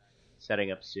that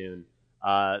setting up soon.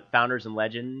 Founders and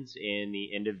Legends in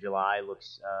the end of July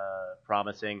looks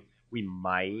promising. We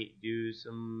might do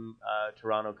some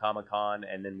Toronto Comic Con,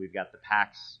 and then we've got the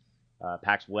PAX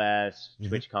West,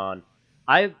 TwitchCon.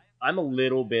 I'm a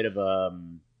little bit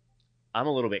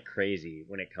crazy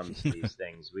when it comes to these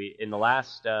things. In the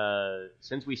last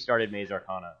since we started Maze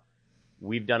Arcana,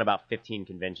 we've done about 15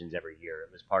 conventions every year.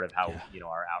 It was part of how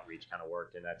our outreach kind of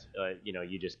worked, and that's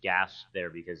you just gasped there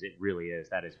because it really is.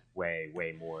 That is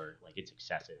way more, like, it's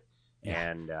excessive,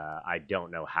 and I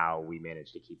don't know how we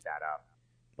managed to keep that up,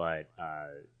 but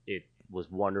it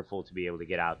was wonderful to be able to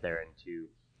get out there and to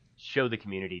show the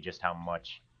community just how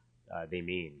much they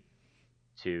mean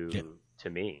to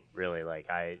me. Really, like,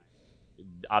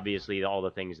 obviously all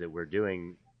the things that we're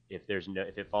doing, if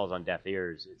it falls on deaf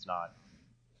ears, it's not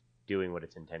doing what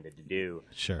it's intended to do.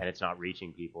 Sure. And it's not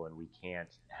reaching people, and we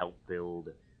can't help build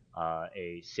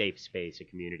a safe space, a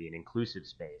community, an inclusive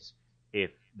space if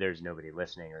there's nobody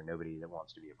listening or nobody that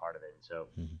wants to be a part of it. And so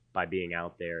by being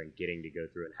out there and getting to go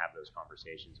through and have those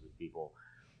conversations with people,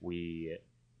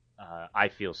 I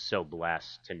feel so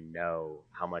blessed to know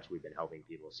how much we've been helping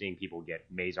people. Seeing people get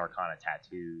Maze Arcana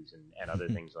tattoos and other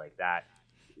things like that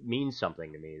means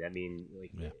something to me. That means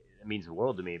it means the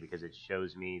world to me, because it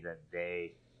shows me that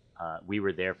we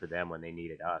were there for them when they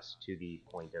needed us, to the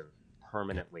point of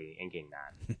permanently inking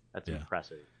that. That's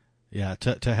impressive. Yeah,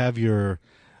 to have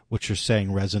what you're saying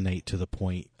resonate to the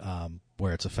point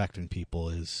where it's affecting people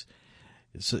is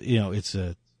it's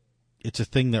a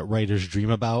thing that writers dream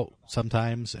about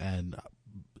sometimes and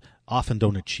often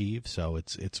don't achieve. So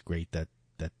it's great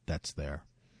that's there.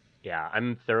 Yeah,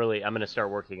 I'm going to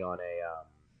start working on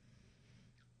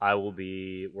I will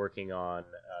be working on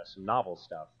some novel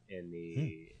stuff in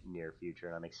the near future,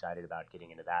 and I'm excited about getting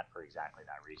into that for exactly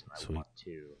that reason. I want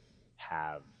to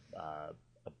have a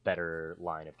better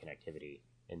line of connectivity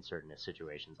in certain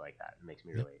situations like that. It makes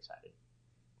me really excited.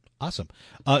 Awesome.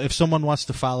 If someone wants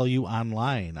to follow you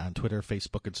online on Twitter,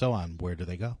 Facebook, and so on, where do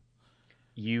they go?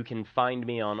 You can find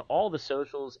me on all the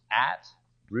socials at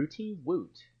Ruty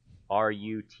Woot,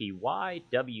 RUTYWOOT.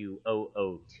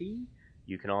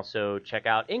 You can also check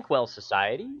out Inkwell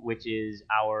Society, which is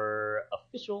our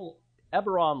official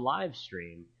Eberron live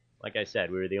stream. Like I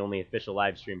said, we were the only official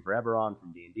live stream for Eberron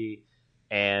from D&D,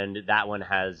 and that one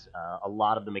has a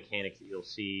lot of the mechanics that you'll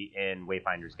see in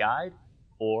Wayfinder's Guide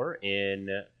or in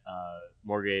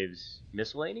Morgrave's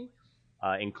Miscellany,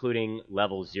 including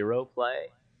Level 0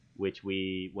 play, which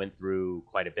we went through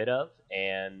quite a bit of,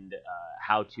 and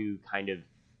how to kind of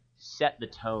set the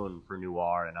tone for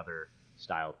noir and other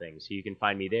style things. So you can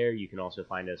find me there. You can also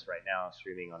find us right now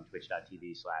streaming on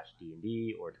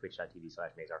twitch.tv/D&D or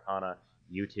twitch.tv/MazesArcana,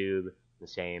 YouTube, the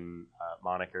same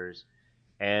monikers.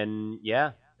 And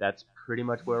yeah, that's pretty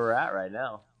much where we're at right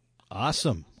now.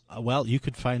 Awesome. Well, you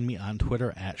could find me on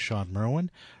Twitter at Sean Merwin.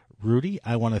 Rudy,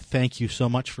 I want to thank you so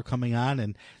much for coming on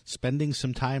and spending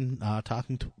some time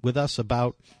talking with us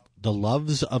about the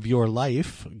loves of your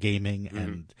life, gaming,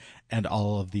 and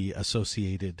all of the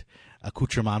associated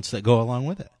accoutrements that go along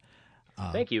with it.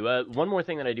 Thank you. One more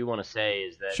thing that I do want to say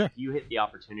is that Sure. if you hit the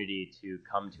opportunity to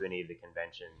come to any of the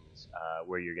conventions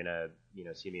where you're going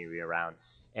to see me around,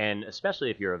 and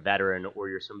especially if you're a veteran or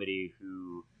you're somebody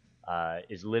who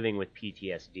is living with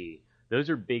PTSD, those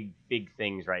are big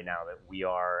things right now that we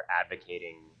are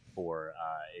advocating for,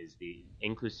 is the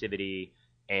inclusivity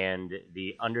and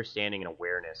the understanding and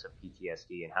awareness of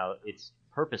PTSD and how it's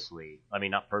not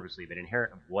purposely, but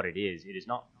inherent of what it is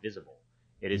not visible.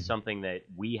 It is something that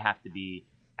we have to be,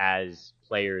 as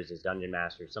players, as dungeon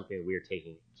masters, something that we are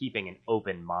keeping an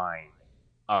open mind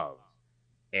of,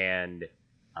 and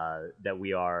that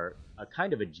we are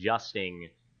kind of adjusting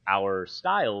our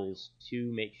styles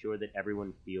to make sure that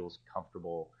everyone feels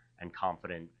comfortable and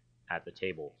confident at the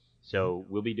table. So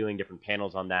we'll be doing different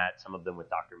panels on that, some of them with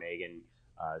Dr. Megan,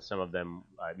 some of them,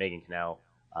 Megan Cannell,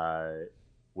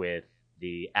 with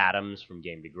the Adams from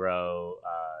Game to Grow,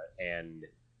 and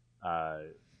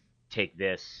Take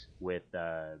This with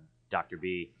Dr.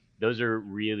 B. Those are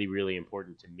really, really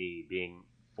important to me, being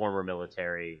former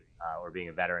military or being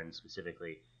a veteran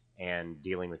specifically, and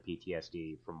dealing with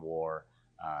PTSD from war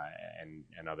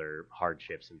and other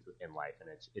hardships in life. And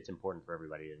it's important for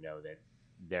everybody to know that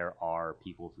there are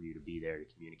people for you to be there to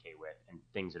communicate with, and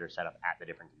things that are set up at the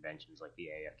different conventions like the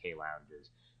AFK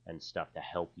lounges and stuff to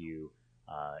help you,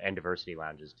 and diversity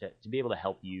lounges to be able to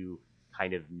help you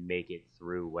kind of make it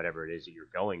through whatever it is that you're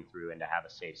going through, and to have a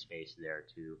safe space there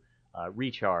to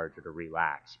recharge or to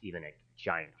relax, even at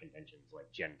giant conventions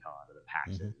like Gen Con or the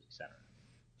PAXes, etc.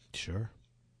 Sure.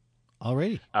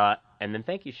 Alrighty. And then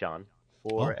thank you, Sean,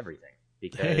 for everything,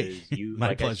 because you, my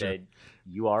like pleasure. I said,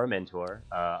 you are a mentor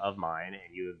of mine,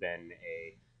 and you have been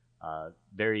a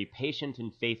very patient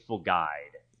and faithful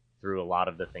guide through a lot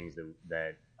of the things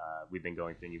that we've been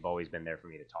going through, and you've always been there for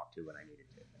me to talk to when I needed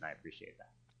to, and I appreciate that.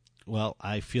 Well,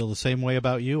 I feel the same way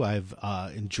about you. I've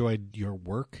enjoyed your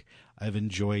work. I've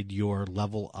enjoyed your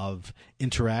level of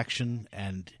interaction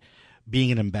and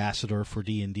being an ambassador for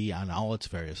D&D on all its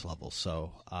various levels.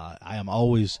 So I am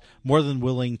always more than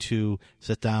willing to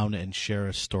sit down and share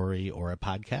a story or a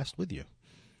podcast with you.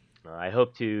 I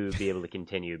hope to be able to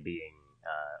continue being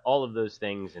all of those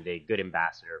things and a good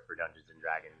ambassador for Dungeons &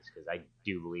 Dragons, because I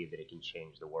do believe that it can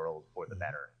change the world for the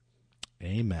better.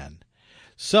 Amen.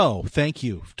 So thank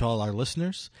you to all our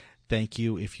listeners. Thank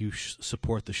you if you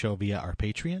support the show via our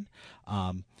Patreon.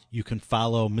 You can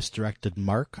follow Misdirected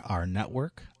Mark, our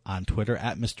network, on Twitter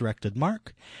at Misdirected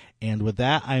Mark. And with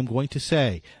that, I'm going to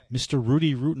say, Mr.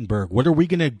 Rudy Rutenberg, what are we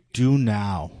going to do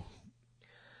now?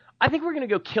 I think we're going to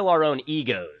go kill our own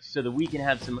egos so that we can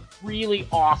have some really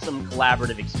awesome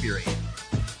collaborative experience.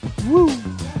 Woo!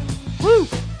 Woo!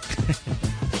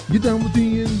 Get down with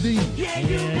D&D. Yeah,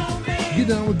 you know me. Get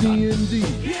down with D&D.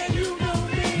 Yeah, you know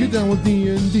me. Get down with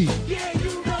D&D. Yeah,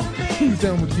 you know me. Who's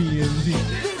down with D&D?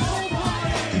 This whole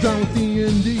party. Down with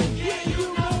D&D. Yeah, you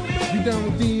know me. You down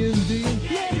with D&D?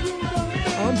 Yeah, you know me.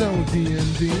 I'm down with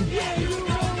D&D. Yeah, you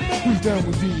know me. Who's down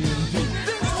with D&D?